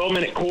 It's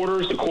 12-minute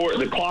quarters.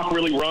 The clock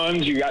really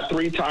runs. You got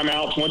 3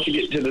 timeouts. Once you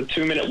get to the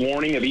 2-minute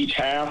warning of each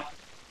half,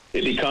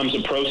 it becomes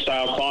a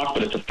pro-style clock.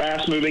 But it's a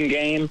fast-moving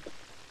game.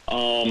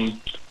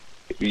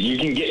 You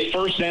can get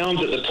first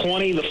downs at the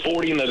 20, the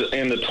 40,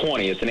 and the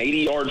 20. It's an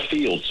 80-yard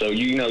field, so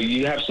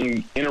you have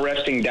some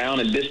interesting down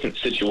and distance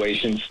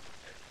situations.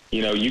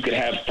 You could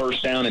have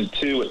first down and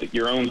 2 at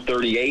your own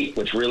 38,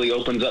 which really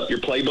opens up your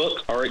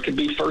playbook, or it could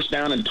be first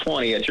down and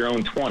 20 at your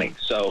own 20.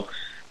 So.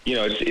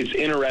 It's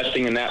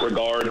interesting in that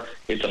regard.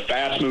 It's a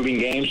fast-moving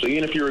game, so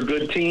even if you're a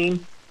good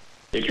team,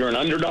 if you're an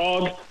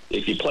underdog,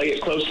 if you play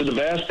it close to the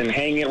vest and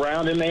hang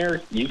around in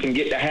there, you can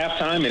get to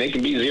halftime and it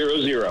can be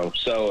 0-0.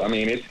 So, I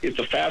mean, it's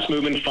a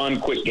fast-moving, fun,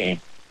 quick game.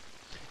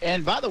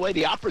 And, by the way,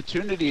 the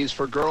opportunities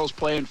for girls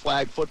playing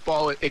flag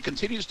football, it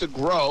continues to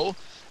grow.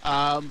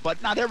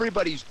 But not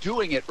everybody's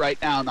doing it right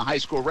now in the high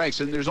school ranks,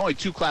 and there's only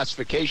 2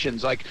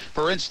 classifications. Like,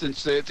 for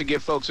instance, to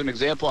give folks an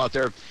example out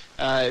there,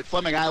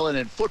 Fleming Island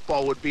in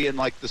football would be in,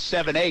 like, the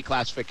 7A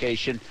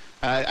classification.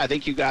 I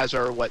think you guys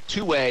are,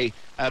 2A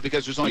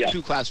because there's only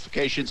 2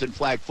 classifications in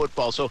flag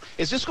football. So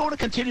is this going to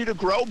continue to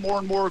grow? More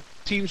and more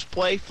teams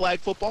play flag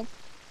football?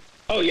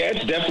 Oh, yeah,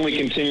 it's definitely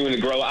continuing to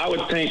grow. I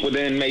would think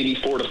within maybe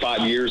 4 to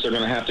 5 years they're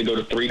going to have to go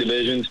to 3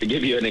 divisions. To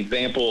give you an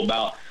example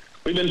about,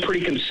 we've been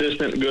pretty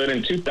consistent good.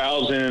 In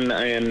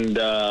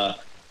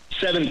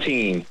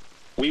 2017,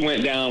 we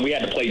went down, we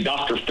had to play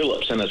Dr.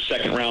 Phillips in a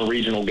second-round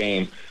regional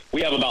game.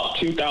 We have about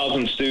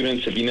 2,000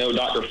 students. If you know,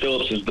 Dr.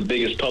 Phillips is the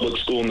biggest public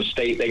school in the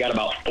state. They got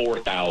about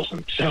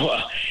 4,000. So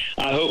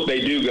I hope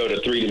they do go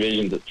to 3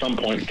 divisions at some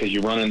point, because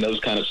you run in those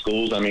kind of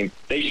schools. I mean,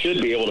 they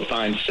should be able to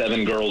find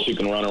 7 girls who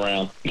can run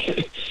around.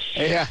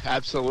 Yeah,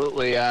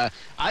 absolutely. I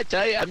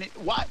tell you, I mean,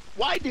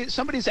 why did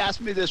somebody's asked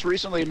me this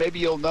recently? Maybe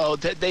you'll know.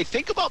 Did they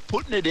think about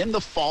putting it in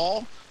the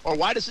fall, or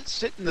why does it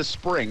sit in the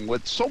spring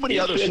with so many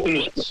other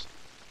sports?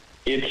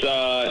 It's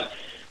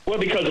well,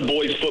 because of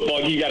boys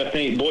football, you got to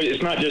think, boys,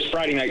 it's not just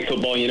Friday night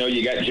football. You know,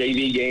 you got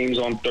JV games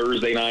on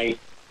Thursday night.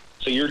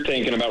 So you're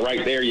thinking about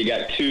right there, you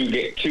got 2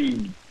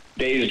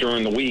 days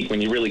during the week when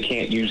you really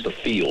can't use the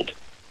field.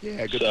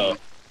 Yeah, good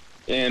point.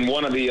 And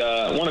one of the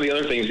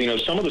other things, you know,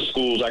 some of the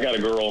schools, I got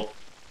a girl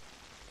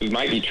who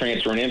might be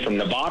transferring in from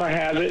Nevada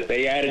has it.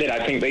 They added it.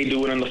 I think they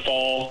do it in the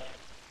fall.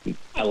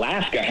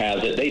 Alaska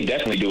has it. They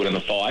definitely do it in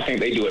the fall. I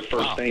think they do it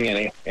first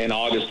thing in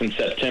August and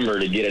September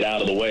to get it out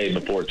of the way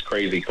before it's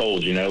crazy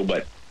cold, you know.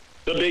 But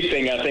the big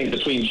thing, I think,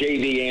 between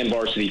JV and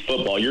varsity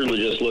football, you're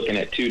just looking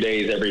at 2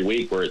 days every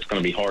week where it's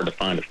going to be hard to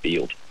find a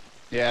field.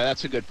 Yeah,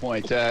 that's a good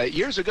point.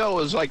 Years ago,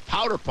 it was like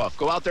powder puff.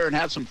 Go out there and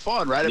have some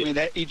fun, right? I mean,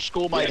 each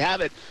school might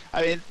have it.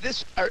 I mean,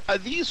 are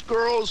these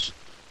girls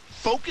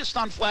focused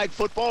on flag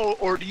football,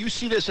 or do you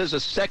see this as a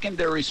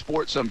secondary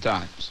sport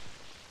sometimes?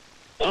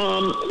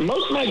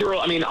 Most of my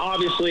girls, I mean,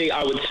 obviously,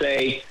 I would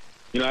say,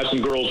 you know, I have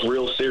some girls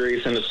real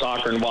serious into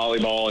soccer and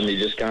volleyball, and you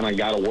just kind of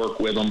got to work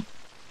with them.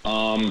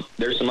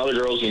 There's some other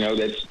girls, you know,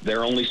 that's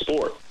their only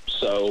sport.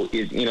 So,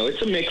 you know,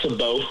 it's a mix of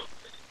both.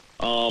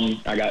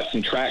 I got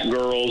some track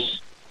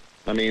girls.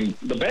 I mean,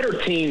 the better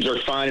teams are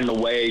finding a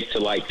way to,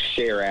 like,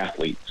 share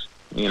athletes,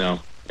 you know.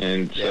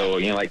 And so,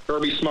 you know, like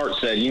Kirby Smart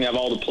said, you can have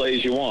all the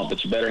plays you want,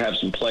 but you better have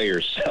some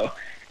players. So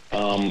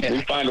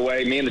we find a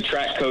way. Me and the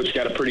track coach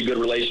got a pretty good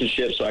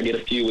relationship, so I get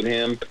a few with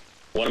him.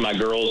 One of my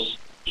girls,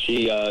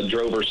 she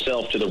drove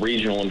herself to the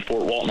regional in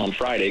Fort Walton on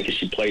Friday because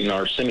she played in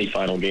our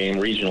semifinal game,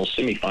 regional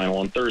semifinal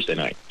on Thursday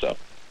night. So.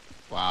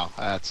 Wow,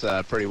 that's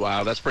pretty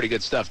wild. That's pretty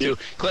good stuff, too.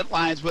 Clint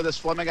Lyons with us,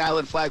 Fleming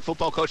Island flag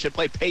football coach. They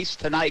play Pace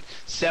tonight,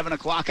 7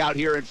 o'clock out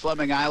here in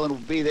Fleming Island.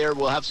 We'll be there.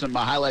 We'll have some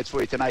highlights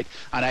for you tonight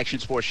on Action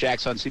Sports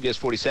Shacks on CBS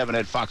 47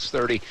 and Fox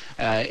 30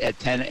 at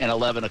 10 and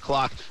 11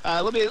 o'clock.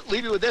 Let me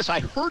leave you with this.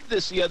 I heard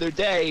this the other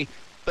day,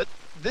 but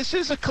this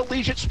is a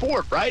collegiate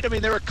sport, right? I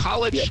mean, there are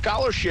college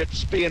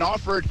scholarships being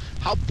offered.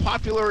 How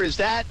popular is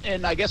that?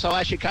 And I guess I'll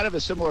ask you kind of a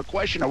similar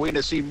question. Are we going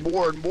to see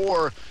more and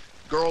more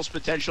girls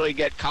potentially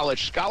get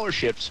college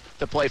scholarships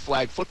to play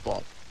flag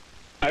football?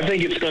 I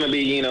think it's going to be,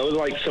 you know,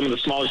 like some of the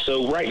smaller.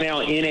 So right now,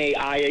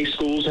 NAIA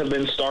schools have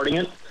been starting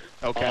it.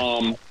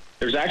 Okay.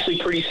 There's actually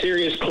pretty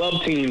serious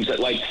club teams at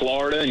like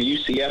Florida and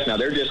UCF. Now,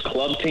 they're just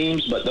club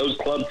teams, but those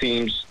club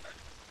teams,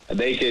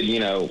 they could, you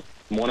know,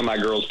 one of my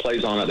girls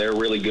plays on it. They're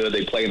really good.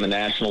 They play in the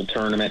national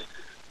tournament.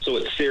 So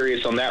it's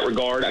serious on that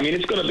regard. I mean,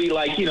 it's going to be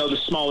like, you know, the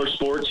smaller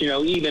sports, you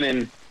know, even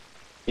in,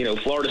 you know,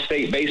 Florida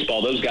State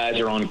baseball, those guys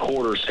are on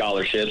quarter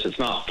scholarships. It's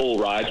not full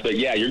rides. But,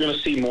 yeah, you're going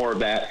to see more of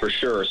that for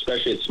sure,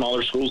 especially at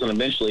smaller schools. And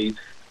eventually,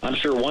 I'm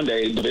sure one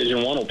day Division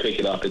I will pick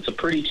it up. It's a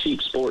pretty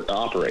cheap sport to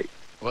operate.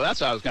 Well,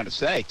 that's what I was going to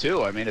say,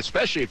 too. I mean,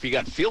 especially if you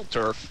got field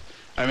turf.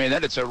 I mean,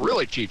 then it's a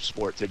really cheap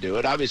sport to do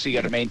it. Obviously, you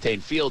got to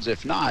maintain fields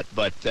if not.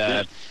 But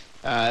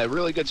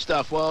really good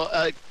stuff.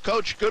 Well,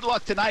 Coach, good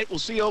luck tonight. We'll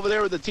see you over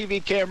there with the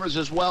TV cameras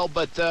as well,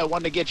 but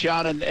wanted to get you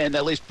on and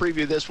at least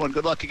preview this one.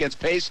 Good luck against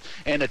Pace,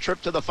 and a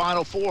trip to the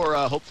Final Four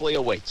hopefully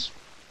awaits.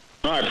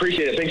 All right,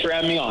 appreciate it. Thanks for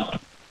having me on.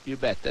 You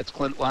bet. That's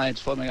Clint Lyons,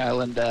 Fleming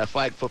Island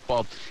flag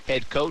football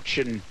head coach.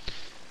 And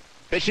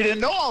bet you didn't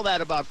know all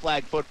that about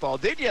flag football,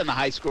 did you, in the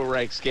high school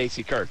ranks,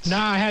 Casey Kurtz? No,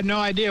 I had no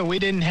idea. We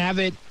didn't have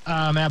it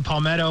at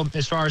Palmetto,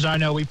 as far as I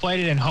know. We played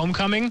it in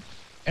homecoming.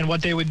 And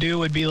what they would do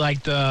would be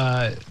like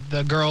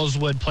the girls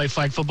would play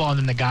flag football and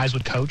then the guys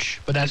would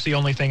coach. But that's the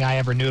only thing I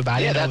ever knew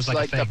about it. Yeah, that that's was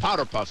like the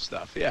powder puff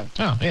stuff, yeah.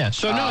 Oh, yeah.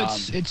 So, no,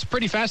 it's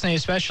pretty fascinating,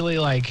 especially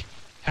like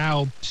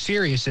how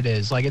serious it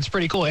is. Like, it's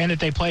pretty cool. And that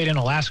they played in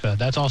Alaska.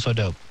 That's also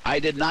dope. I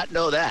did not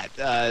know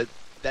that.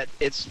 That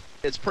it's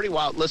pretty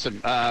wild. Listen,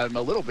 I'm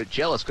a little bit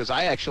jealous because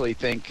I actually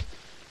think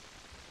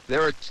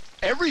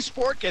every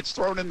sport gets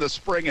thrown in the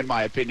spring, in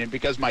my opinion,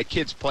 because my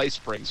kids play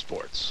spring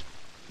sports.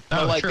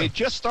 Oh, like, true. they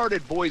just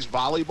started boys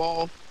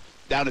volleyball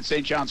down in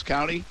St. Johns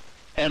County,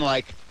 and,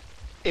 like,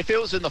 if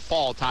it was in the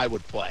fall, Ty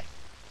would play.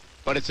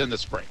 But it's in the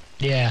spring.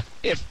 Yeah.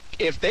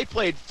 If they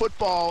played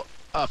football,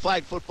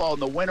 flag football in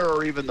the winter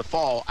or even the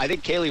fall, I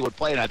think Kaylee would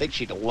play, and I think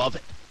she'd love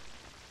it.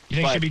 You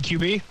think she'd be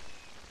QB?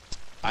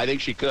 I think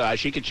she could.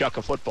 She can chuck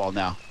a football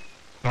now.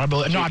 I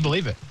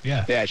believe it.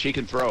 Yeah. Yeah, she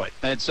can throw it.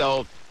 And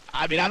so,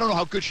 I mean, I don't know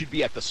how good she'd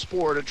be at the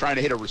sport and trying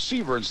to hit a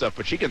receiver and stuff,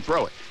 but she can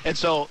throw it. And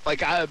so,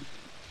 like,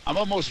 I'm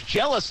almost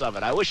jealous of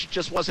it. I wish it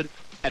just wasn't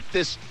at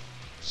this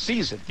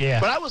season. Yeah.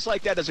 But I was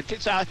like that as a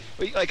kid. So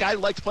I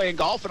liked playing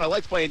golf and I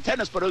liked playing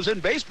tennis, but it was in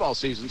baseball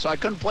season, so I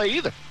couldn't play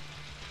either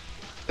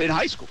in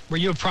high school. Were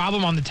you a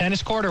problem on the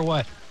tennis court or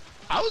what?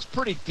 I was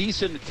pretty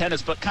decent at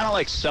tennis, but kind of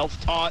like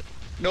self-taught.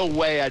 No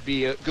way I'd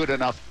be good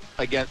enough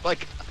against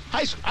like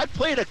high school. I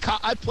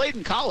played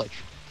in college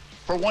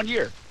for 1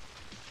 year.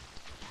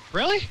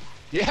 Really?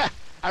 Yeah,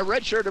 I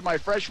redshirted my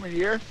freshman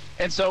year,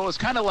 and so it was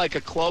kind of like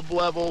a club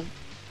level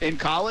in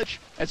college,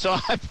 and so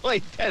I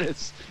played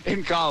tennis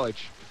in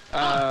college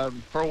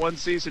for one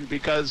season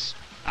because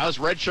I was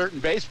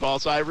redshirting baseball,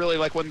 so I really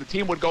like when the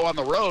team would go on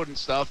the road and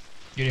stuff.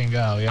 You didn't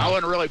go, yeah. I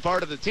wasn't really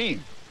part of the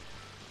team,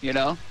 you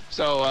know?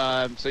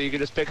 So so you could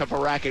just pick up a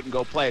racket and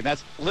go play, and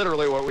that's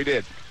literally what we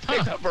did.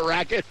 Picked up a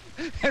racket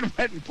and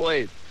went and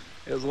played.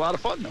 It was a lot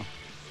of fun, though.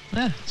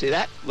 Yeah. See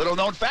that?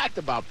 Little-known fact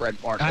about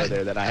Brent Martin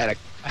there, that I had a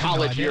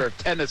college year of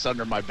tennis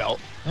under my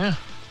belt. Yeah.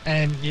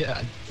 And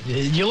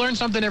you learn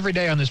something every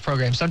day on this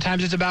program.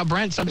 Sometimes it's about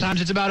Brent, sometimes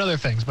it's about other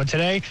things. But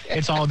today,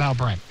 it's all about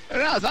Brent.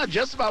 No, it's not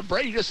just about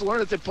Brent. You just learn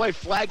that they play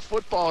flag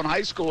football in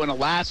high school in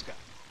Alaska.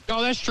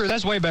 Oh, that's true.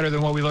 That's way better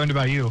than what we learned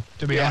about you,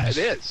 to be honest.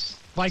 Yeah, it is.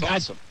 Like, it's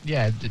awesome.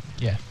 Yeah.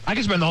 I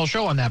could spend the whole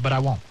show on that, but I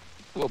won't.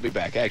 We'll be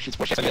back. Action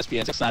Sports on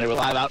ESPN 690. We're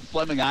live out in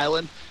Fleming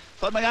Island.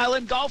 Fleming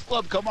Island Golf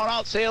Club. Come on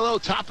out. Say hello.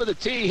 Top of the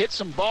tee. Hit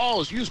some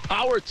balls. Use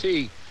power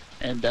tee.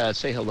 And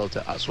say hello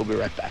to us. We'll be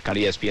right back on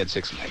ESPN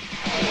 690.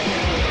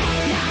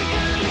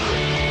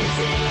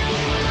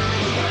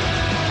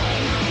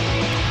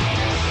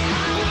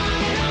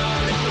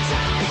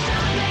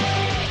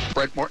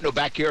 Brent Martineau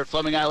back here at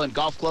Fleming Island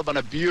Golf Club on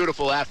a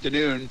beautiful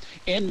afternoon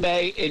in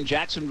May in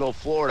Jacksonville,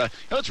 Florida.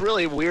 You know what's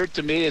really weird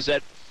to me is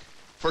that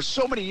for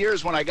so many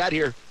years when I got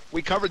here,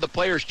 we covered the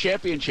Players'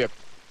 Championship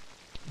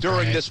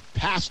during this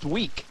past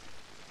week.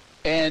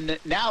 And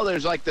now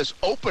there's like this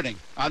opening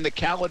on the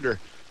calendar.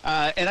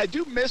 And I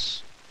do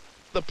miss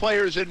the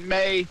Players in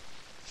May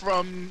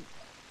from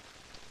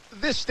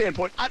this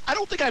standpoint. I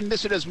don't think I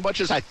miss it as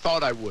much as I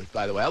thought I would,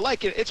 by the way. I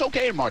like it. It's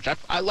okay in March.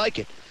 I like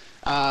it.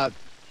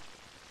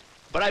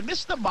 But I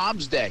miss the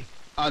Mom's Day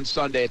on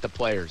Sunday at the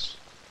Players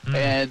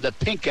and the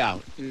pink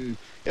out. And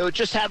it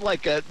just had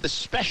like the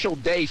special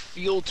day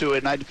feel to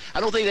it. And I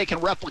don't think they can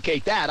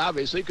replicate that,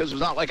 obviously, because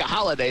it's not like a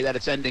holiday that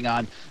it's ending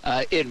on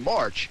in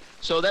March.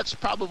 So that's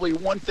probably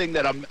one thing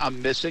that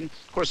I'm missing.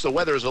 Of course, the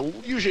weather is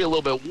usually a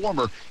little bit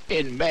warmer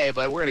in May,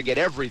 but we're going to get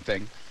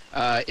everything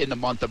in the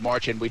month of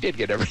March, and we did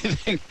get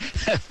everything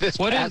this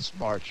past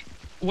March.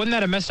 Wouldn't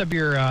that have messed up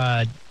your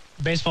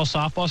baseball,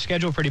 softball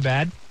schedule pretty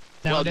bad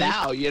nowadays?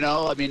 Well,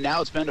 now,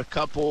 now it's been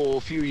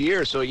a few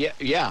years, so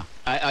yeah.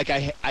 I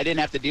didn't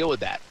have to deal with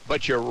that.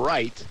 But you're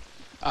right.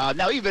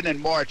 Now, even in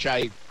March,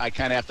 I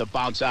kind of have to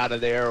bounce out of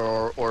there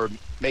or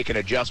make an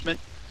adjustment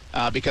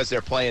because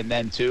they're playing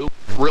then, too.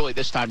 Really,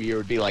 this time of year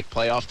would be like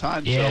playoff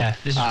time. Yeah, so,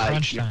 this is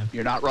crunch time.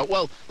 You're not right.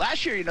 Well,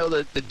 last year,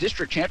 the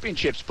district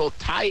championships, both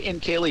Ty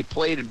and Kaylee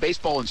played in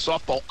baseball and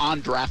softball on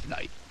draft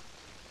night.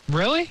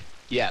 Really?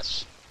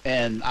 Yes.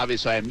 And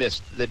obviously, I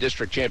missed the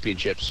district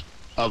championships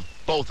of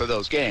both of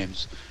those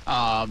games.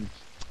 And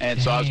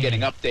so I was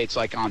getting updates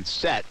like on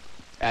set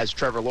as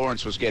Trevor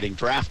Lawrence was getting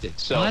drafted.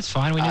 So well, that's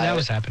fine. We knew that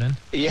was happening.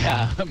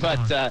 Yeah,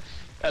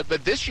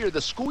 but this year,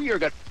 the school year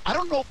I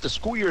don't know if the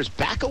school year is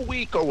back a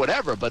week or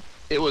whatever, but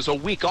it was a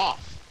week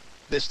off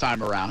this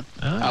time around,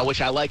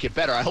 which I like it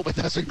better. I hope it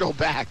doesn't go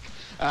back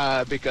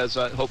because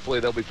hopefully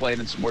they'll be playing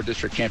in some more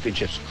district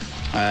championships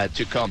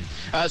to come.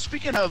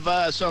 Speaking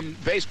of some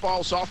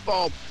baseball,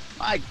 softball,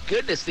 my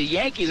goodness, the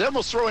Yankees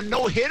almost throw a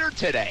no-hitter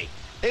today.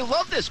 They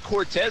love this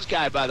Cortez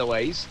guy, by the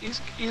way.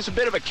 He's a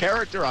bit of a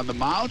character on the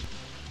mound.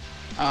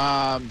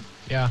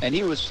 Yeah. And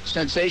he was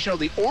sensational.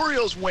 The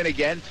Orioles win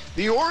again.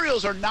 The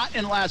Orioles are not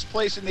in last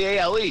place in the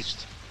AL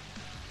East.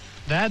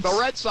 The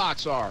Red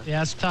Sox are. Yeah,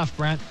 that's tough,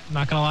 Brent. I'm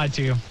not going to lie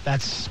to you.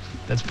 That's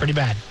pretty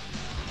bad.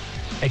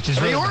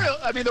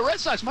 The Red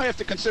Sox might have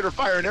to consider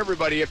firing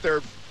everybody if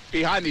they're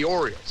behind the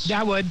Orioles. Yeah,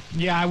 I would.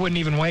 Yeah, I wouldn't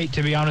even wait,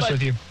 to be honest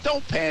with you.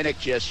 Don't panic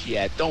just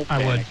yet. Don't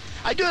panic. I would.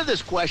 I do have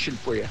this question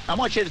for you. I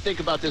want you to think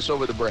about this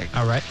over the break.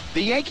 All right.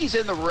 The Yankees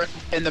and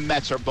the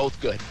Mets are both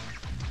good.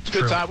 It's a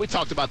good time. We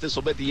talked about this a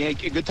little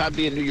bit. Good time to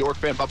be a New York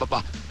fan, blah, blah,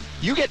 blah.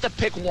 You get to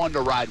pick one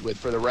to ride with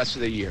for the rest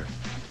of the year.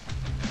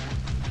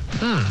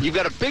 You've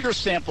got a bigger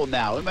sample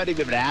now. We might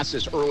even have asked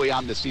this early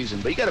on the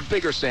season, but you got a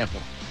bigger sample.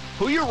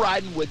 Who you're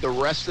riding with the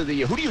rest of the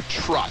year? Who do you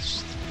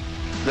trust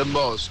the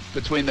most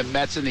between the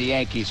Mets and the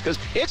Yankees? Because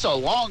it's a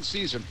long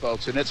season,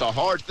 folks, and it's a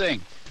hard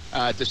thing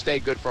to stay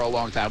good for a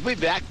long time. We'll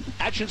be back.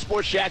 Action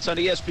Sports Jacks on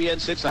ESPN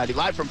 690,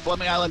 live from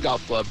Fleming Island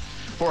Golf Club.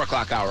 4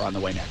 o'clock hour on the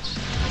way next.